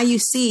 Now you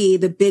see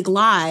the big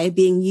lie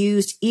being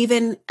used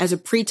even as a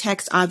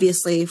pretext,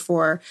 obviously,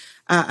 for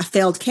a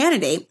failed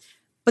candidate.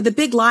 But the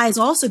big lie is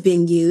also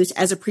being used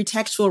as a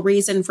pretextual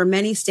reason for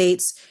many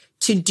states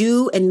to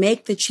do and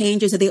make the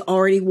changes that they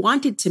already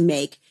wanted to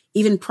make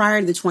even prior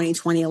to the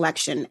 2020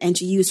 election, and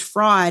to use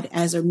fraud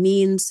as a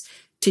means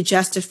to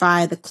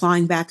justify the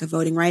clawing back of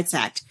Voting Rights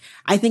Act.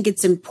 I think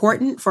it's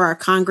important for our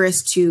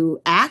Congress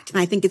to act. And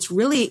I think it's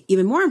really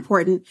even more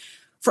important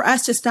for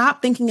us to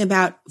stop thinking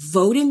about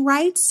voting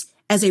rights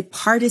as a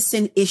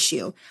partisan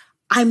issue.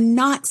 I'm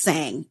not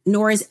saying,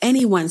 nor is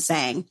anyone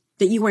saying,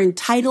 that you are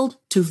entitled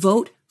to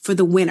vote for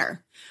the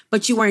winner,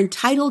 but you are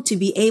entitled to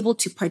be able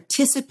to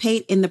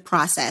participate in the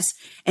process.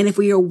 And if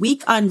we are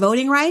weak on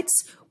voting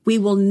rights, we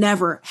will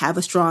never have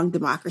a strong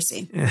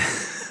democracy. Yay!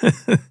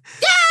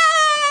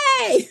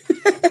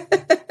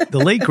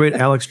 The late, great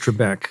Alex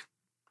Trebek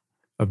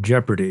of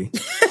Jeopardy!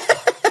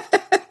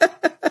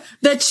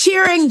 The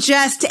cheering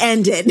just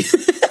ended.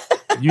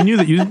 You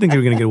didn't think you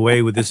were going to get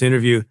away with this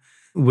interview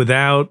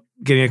without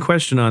getting a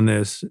question on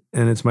this,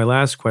 and it's my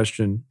last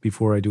question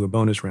before I do a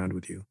bonus round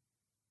with you.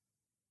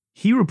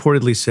 He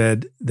reportedly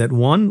said that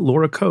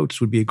Laura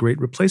Coates would be a great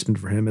replacement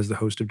for him as the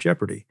host of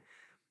Jeopardy!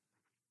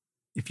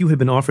 If you had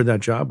been offered that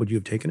job, would you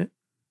have taken it?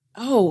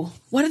 Oh,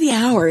 what are the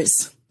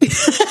hours?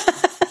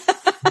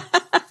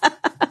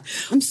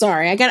 I'm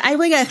sorry. I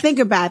really got to think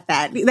about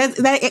that.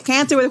 That can't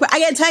answer with. I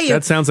got to tell you.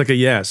 That sounds like a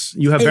yes.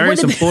 You have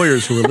various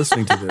employers who are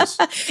listening to this.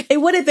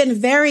 It would have been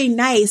very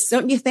nice,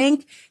 don't you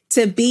think,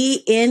 to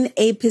be in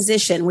a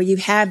position where you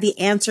have the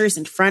answers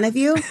in front of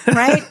you,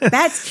 right?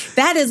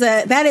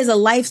 that is a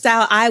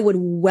lifestyle I would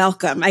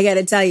welcome. I got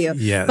to tell you.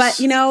 Yes.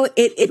 But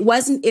it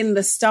wasn't in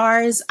the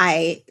stars.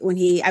 I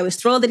was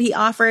thrilled that he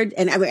offered,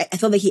 and I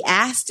felt that he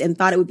asked and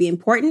thought it would be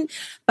important.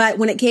 But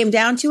when it came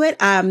down to it,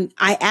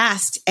 I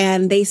asked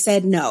and they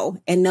said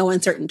no, in no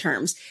uncertain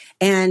terms.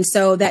 And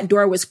so that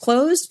door was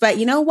closed. But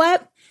you know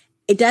what?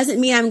 It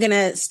doesn't mean I'm going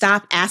to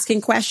stop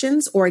asking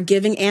questions or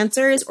giving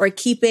answers or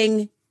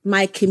keeping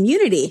my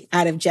community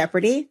out of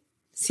jeopardy.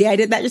 See, I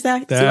did that just now.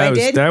 See what I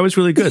did? That was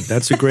really good.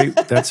 That's a great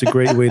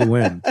way to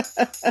win.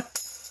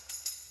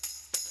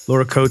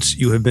 Laura Coates,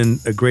 you have been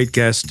a great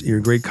guest. You're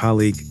a great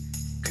colleague.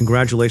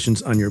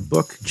 Congratulations on your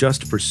book,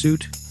 Just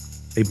Pursuit,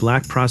 A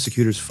Black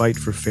Prosecutor's Fight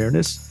for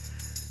Fairness.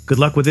 Good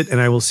luck with it, and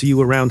I will see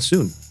you around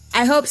soon.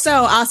 I hope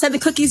so. I'll send the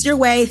cookies your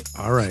way.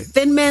 All right.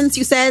 Thin Mints,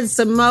 you said,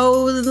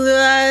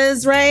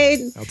 samosas, right?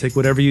 I'll take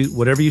whatever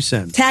you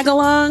send.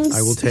 Tagalongs.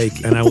 I will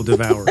take, and I will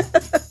devour.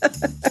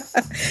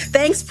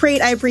 Thanks,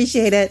 Preet. I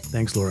appreciate it.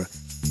 Thanks, Laura.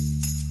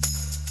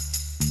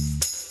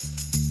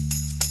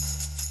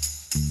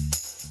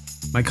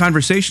 My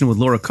conversation with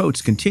Laura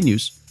Coates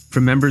continues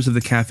for members of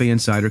the Cafe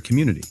Insider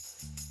community.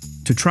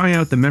 To try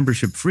out the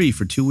membership free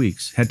for 2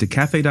 weeks, head to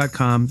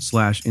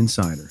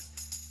cafe.com/insider.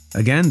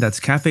 Again, that's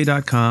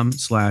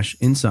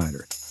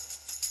cafe.com/insider.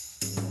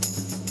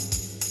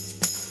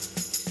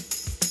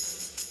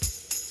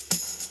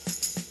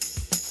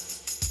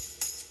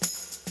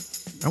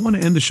 I want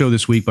to end the show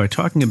this week by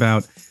talking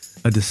about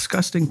a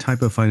disgusting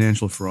type of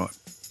financial fraud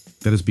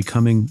that is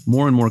becoming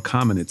more and more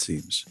common, it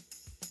seems.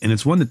 And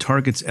it's one that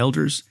targets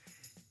elders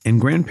and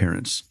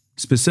grandparents,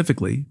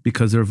 specifically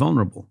because they're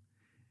vulnerable.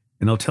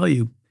 And I'll tell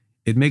you,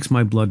 it makes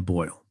my blood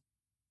boil.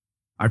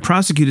 I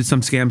prosecuted some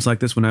scams like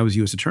this when I was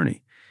U.S.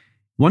 attorney.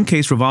 One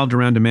case revolved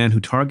around a man who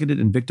targeted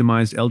and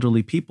victimized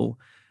elderly people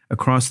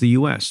across the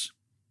U.S.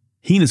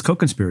 He and his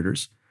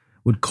co-conspirators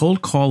would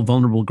cold call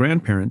vulnerable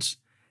grandparents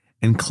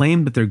and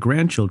claim that their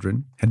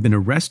grandchildren had been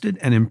arrested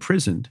and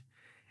imprisoned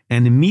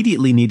and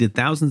immediately needed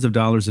thousands of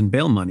dollars in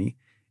bail money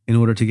in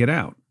order to get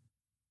out.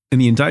 In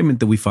the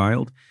indictment that we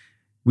filed,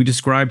 we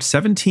described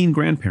 17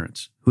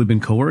 grandparents who had been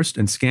coerced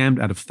and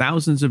scammed out of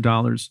thousands of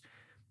dollars,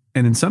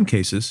 and in some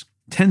cases,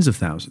 tens of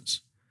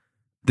thousands.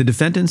 The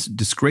defendants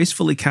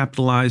disgracefully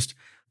capitalized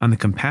on the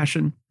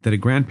compassion that a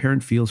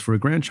grandparent feels for a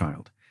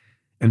grandchild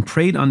and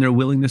preyed on their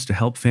willingness to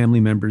help family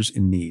members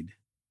in need.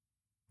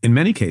 In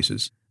many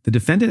cases, the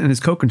defendant and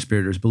his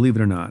co-conspirators, believe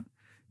it or not,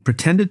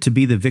 pretended to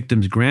be the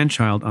victim's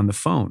grandchild on the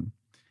phone.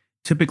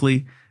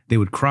 Typically, they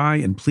would cry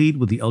and plead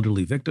with the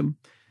elderly victim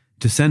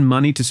to send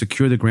money to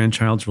secure the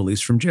grandchild's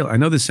release from jail. I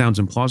know this sounds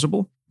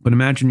implausible, but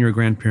imagine you're a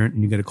grandparent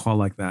and you get a call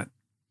like that.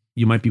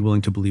 You might be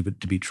willing to believe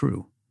it to be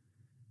true.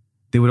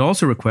 They would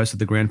also request that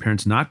the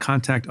grandparents not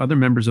contact other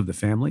members of the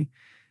family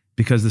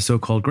because the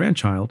so-called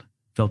grandchild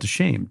felt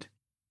ashamed.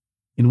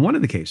 In one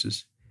of the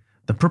cases,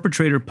 the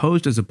perpetrator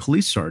posed as a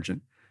police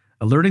sergeant,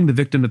 alerting the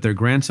victim that their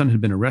grandson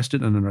had been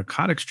arrested on a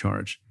narcotics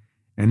charge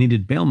and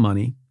needed bail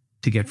money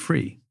to get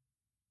free.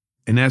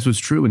 And as was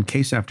true in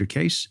case after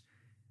case,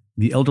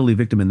 the elderly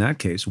victim in that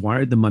case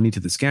wired the money to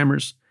the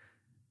scammers,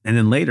 and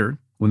then later,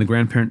 when the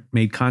grandparent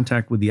made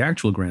contact with the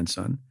actual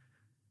grandson,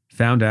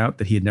 found out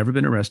that he had never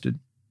been arrested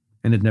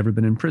and had never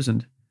been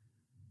imprisoned.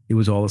 It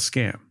was all a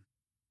scam.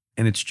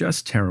 And it's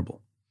just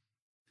terrible.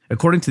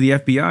 According to the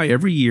FBI,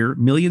 every year,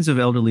 millions of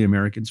elderly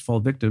Americans fall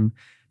victim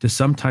to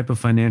some type of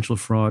financial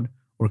fraud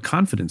or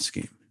confidence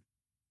scheme.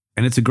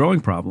 And it's a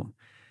growing problem.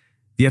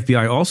 The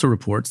FBI also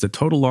reports that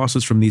total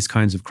losses from these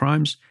kinds of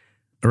crimes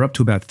are up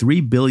to about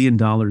 $3 billion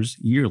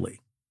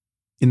yearly.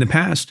 In the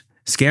past,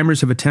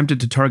 scammers have attempted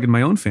to target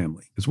my own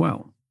family as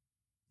well.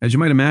 As you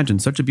might imagine,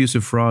 such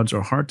abusive frauds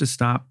are hard to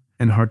stop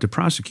and hard to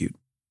prosecute.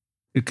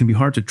 It can be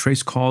hard to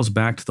trace calls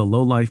back to the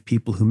low-life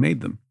people who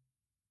made them.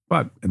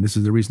 But, and this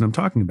is the reason I'm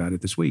talking about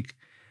it this week,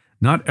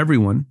 not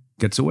everyone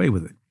gets away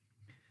with it.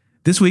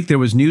 This week, there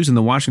was news in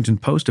the Washington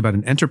Post about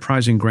an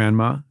enterprising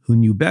grandma who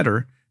knew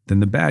better than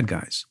the bad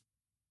guys.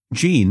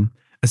 Jean,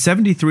 a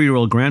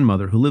 73-year-old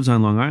grandmother who lives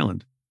on Long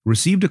Island,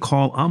 received a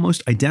call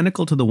almost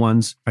identical to the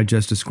ones I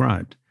just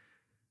described.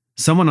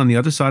 Someone on the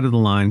other side of the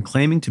line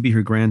claiming to be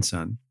her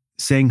grandson,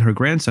 saying her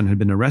grandson had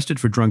been arrested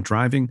for drunk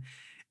driving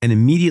and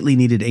immediately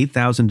needed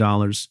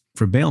 $8,000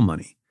 for bail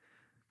money.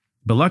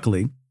 But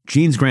luckily,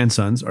 Jean's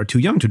grandsons are too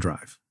young to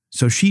drive,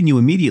 so she knew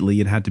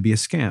immediately it had to be a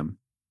scam.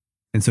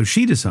 And so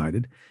she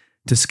decided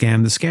to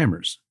scam the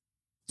scammers.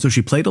 So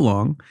she played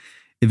along,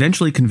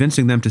 eventually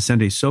convincing them to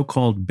send a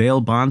so-called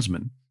bail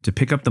bondsman to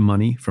pick up the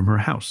money from her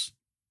house.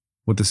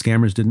 What the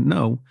scammers didn't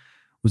know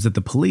was that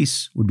the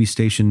police would be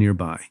stationed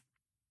nearby.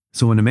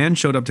 So when a man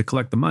showed up to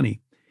collect the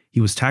money, he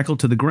was tackled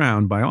to the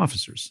ground by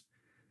officers.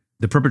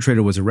 The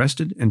perpetrator was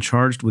arrested and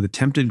charged with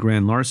attempted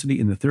grand larceny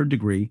in the 3rd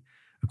degree,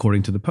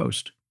 according to the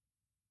Post.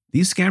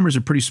 These scammers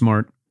are pretty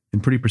smart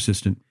and pretty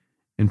persistent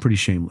and pretty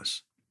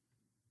shameless.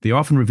 They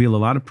often reveal a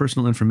lot of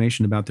personal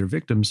information about their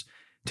victims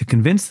to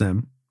convince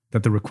them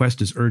that the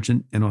request is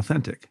urgent and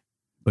authentic.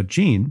 But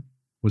Jean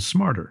was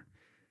smarter,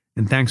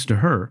 and thanks to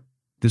her,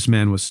 this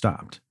man was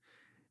stopped.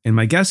 And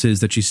my guess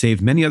is that she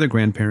saved many other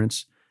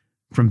grandparents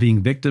from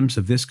being victims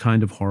of this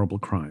kind of horrible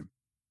crime.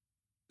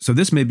 So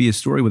this may be a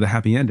story with a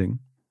happy ending,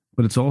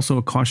 but it's also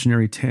a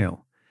cautionary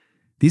tale.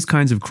 These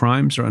kinds of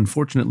crimes are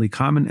unfortunately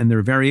common, and there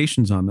are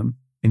variations on them,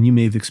 and you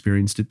may have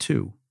experienced it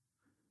too.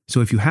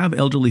 So if you have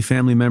elderly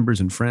family members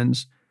and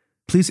friends,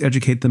 please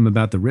educate them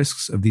about the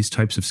risks of these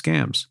types of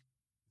scams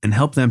and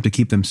help them to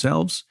keep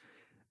themselves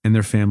and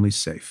their families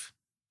safe.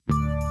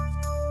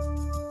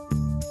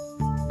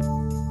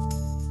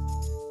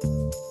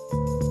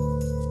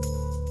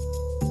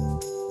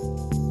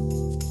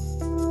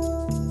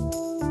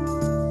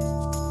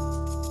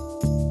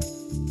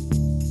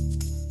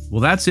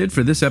 Well, that's it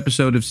for this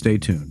episode of Stay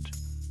Tuned.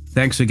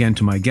 Thanks again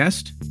to my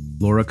guest,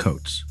 Laura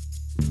Coates.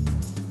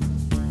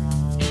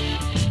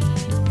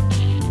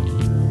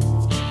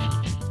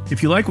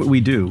 If you like what we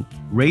do,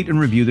 rate and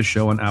review the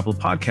show on Apple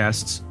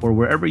Podcasts or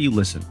wherever you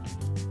listen.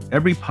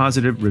 Every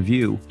positive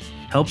review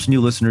helps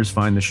new listeners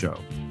find the show.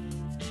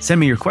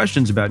 Send me your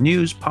questions about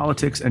news,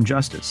 politics, and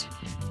justice.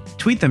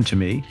 Tweet them to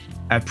me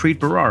at Preet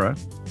Bharara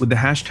with the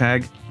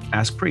hashtag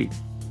AskPreet.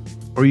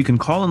 Or you can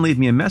call and leave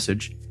me a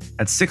message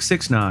at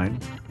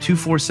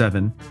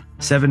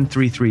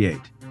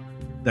 669-247-7338.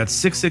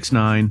 That's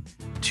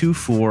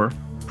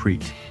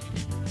 669-24-PREET.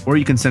 Or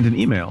you can send an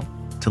email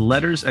to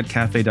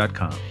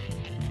letters@cafe.com.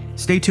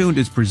 Stay Tuned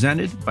is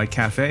presented by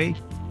Cafe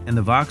and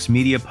the Vox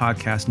Media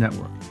Podcast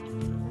Network.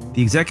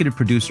 The executive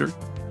producer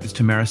is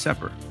Tamara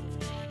Sepper.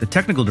 The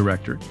technical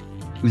director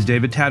is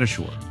David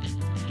Tadashore.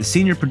 The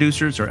senior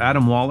producers are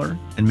Adam Waller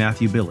and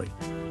Matthew Billy.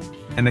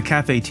 And the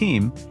Cafe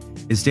team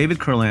is David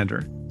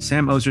Kurlander,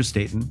 Sam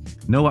Ozer-Staten,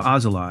 Noah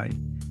Azulai,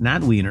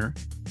 Nat Wiener,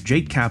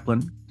 Jake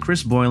Kaplan,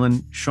 Chris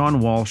Boylan, Sean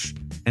Walsh,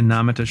 and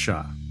Namita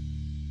Shah.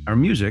 Our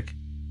music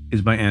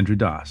is by Andrew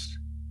Dost.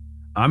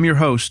 I'm your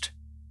host,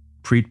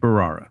 Preet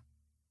Bharara.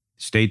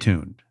 Stay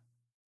tuned.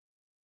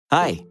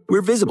 Hi,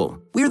 we're Visible.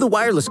 We're the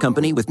wireless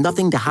company with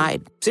nothing to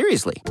hide.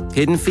 Seriously.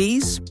 Hidden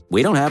fees?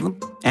 We don't have them.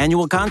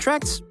 Annual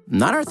contracts?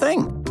 Not our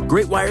thing.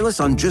 Great wireless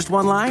on just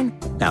one line?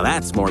 Now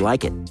that's more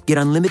like it. Get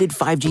unlimited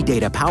 5G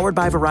data powered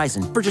by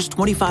Verizon for just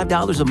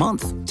 $25 a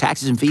month.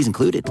 Taxes and fees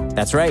included.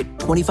 That's right,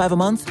 $25 a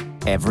month,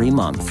 every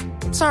month.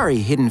 Sorry,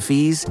 hidden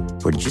fees.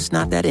 We're just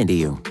not that into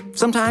you.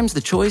 Sometimes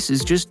the choice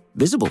is just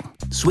Visible.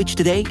 Switch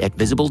today at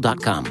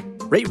Visible.com.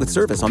 Rate with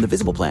service on the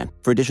Visible plan.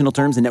 For additional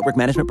terms and network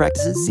management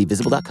practices, see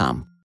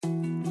Visible.com.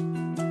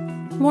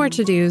 More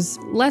to-dos,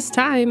 less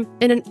time,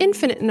 and an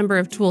infinite number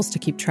of tools to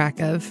keep track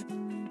of.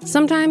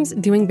 Sometimes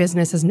doing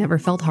business has never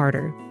felt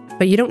harder,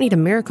 but you don't need a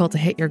miracle to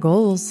hit your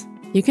goals.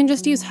 You can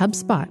just use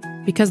HubSpot,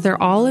 because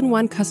their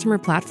all-in-one customer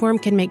platform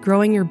can make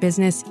growing your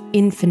business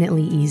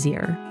infinitely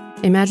easier.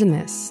 Imagine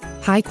this: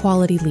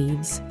 high-quality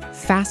leads,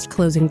 fast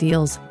closing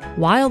deals,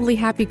 wildly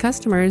happy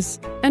customers,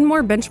 and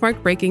more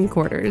benchmark-breaking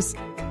quarters.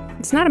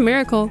 It's not a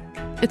miracle,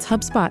 it's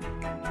HubSpot.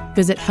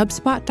 Visit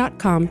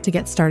HubSpot.com to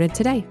get started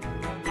today.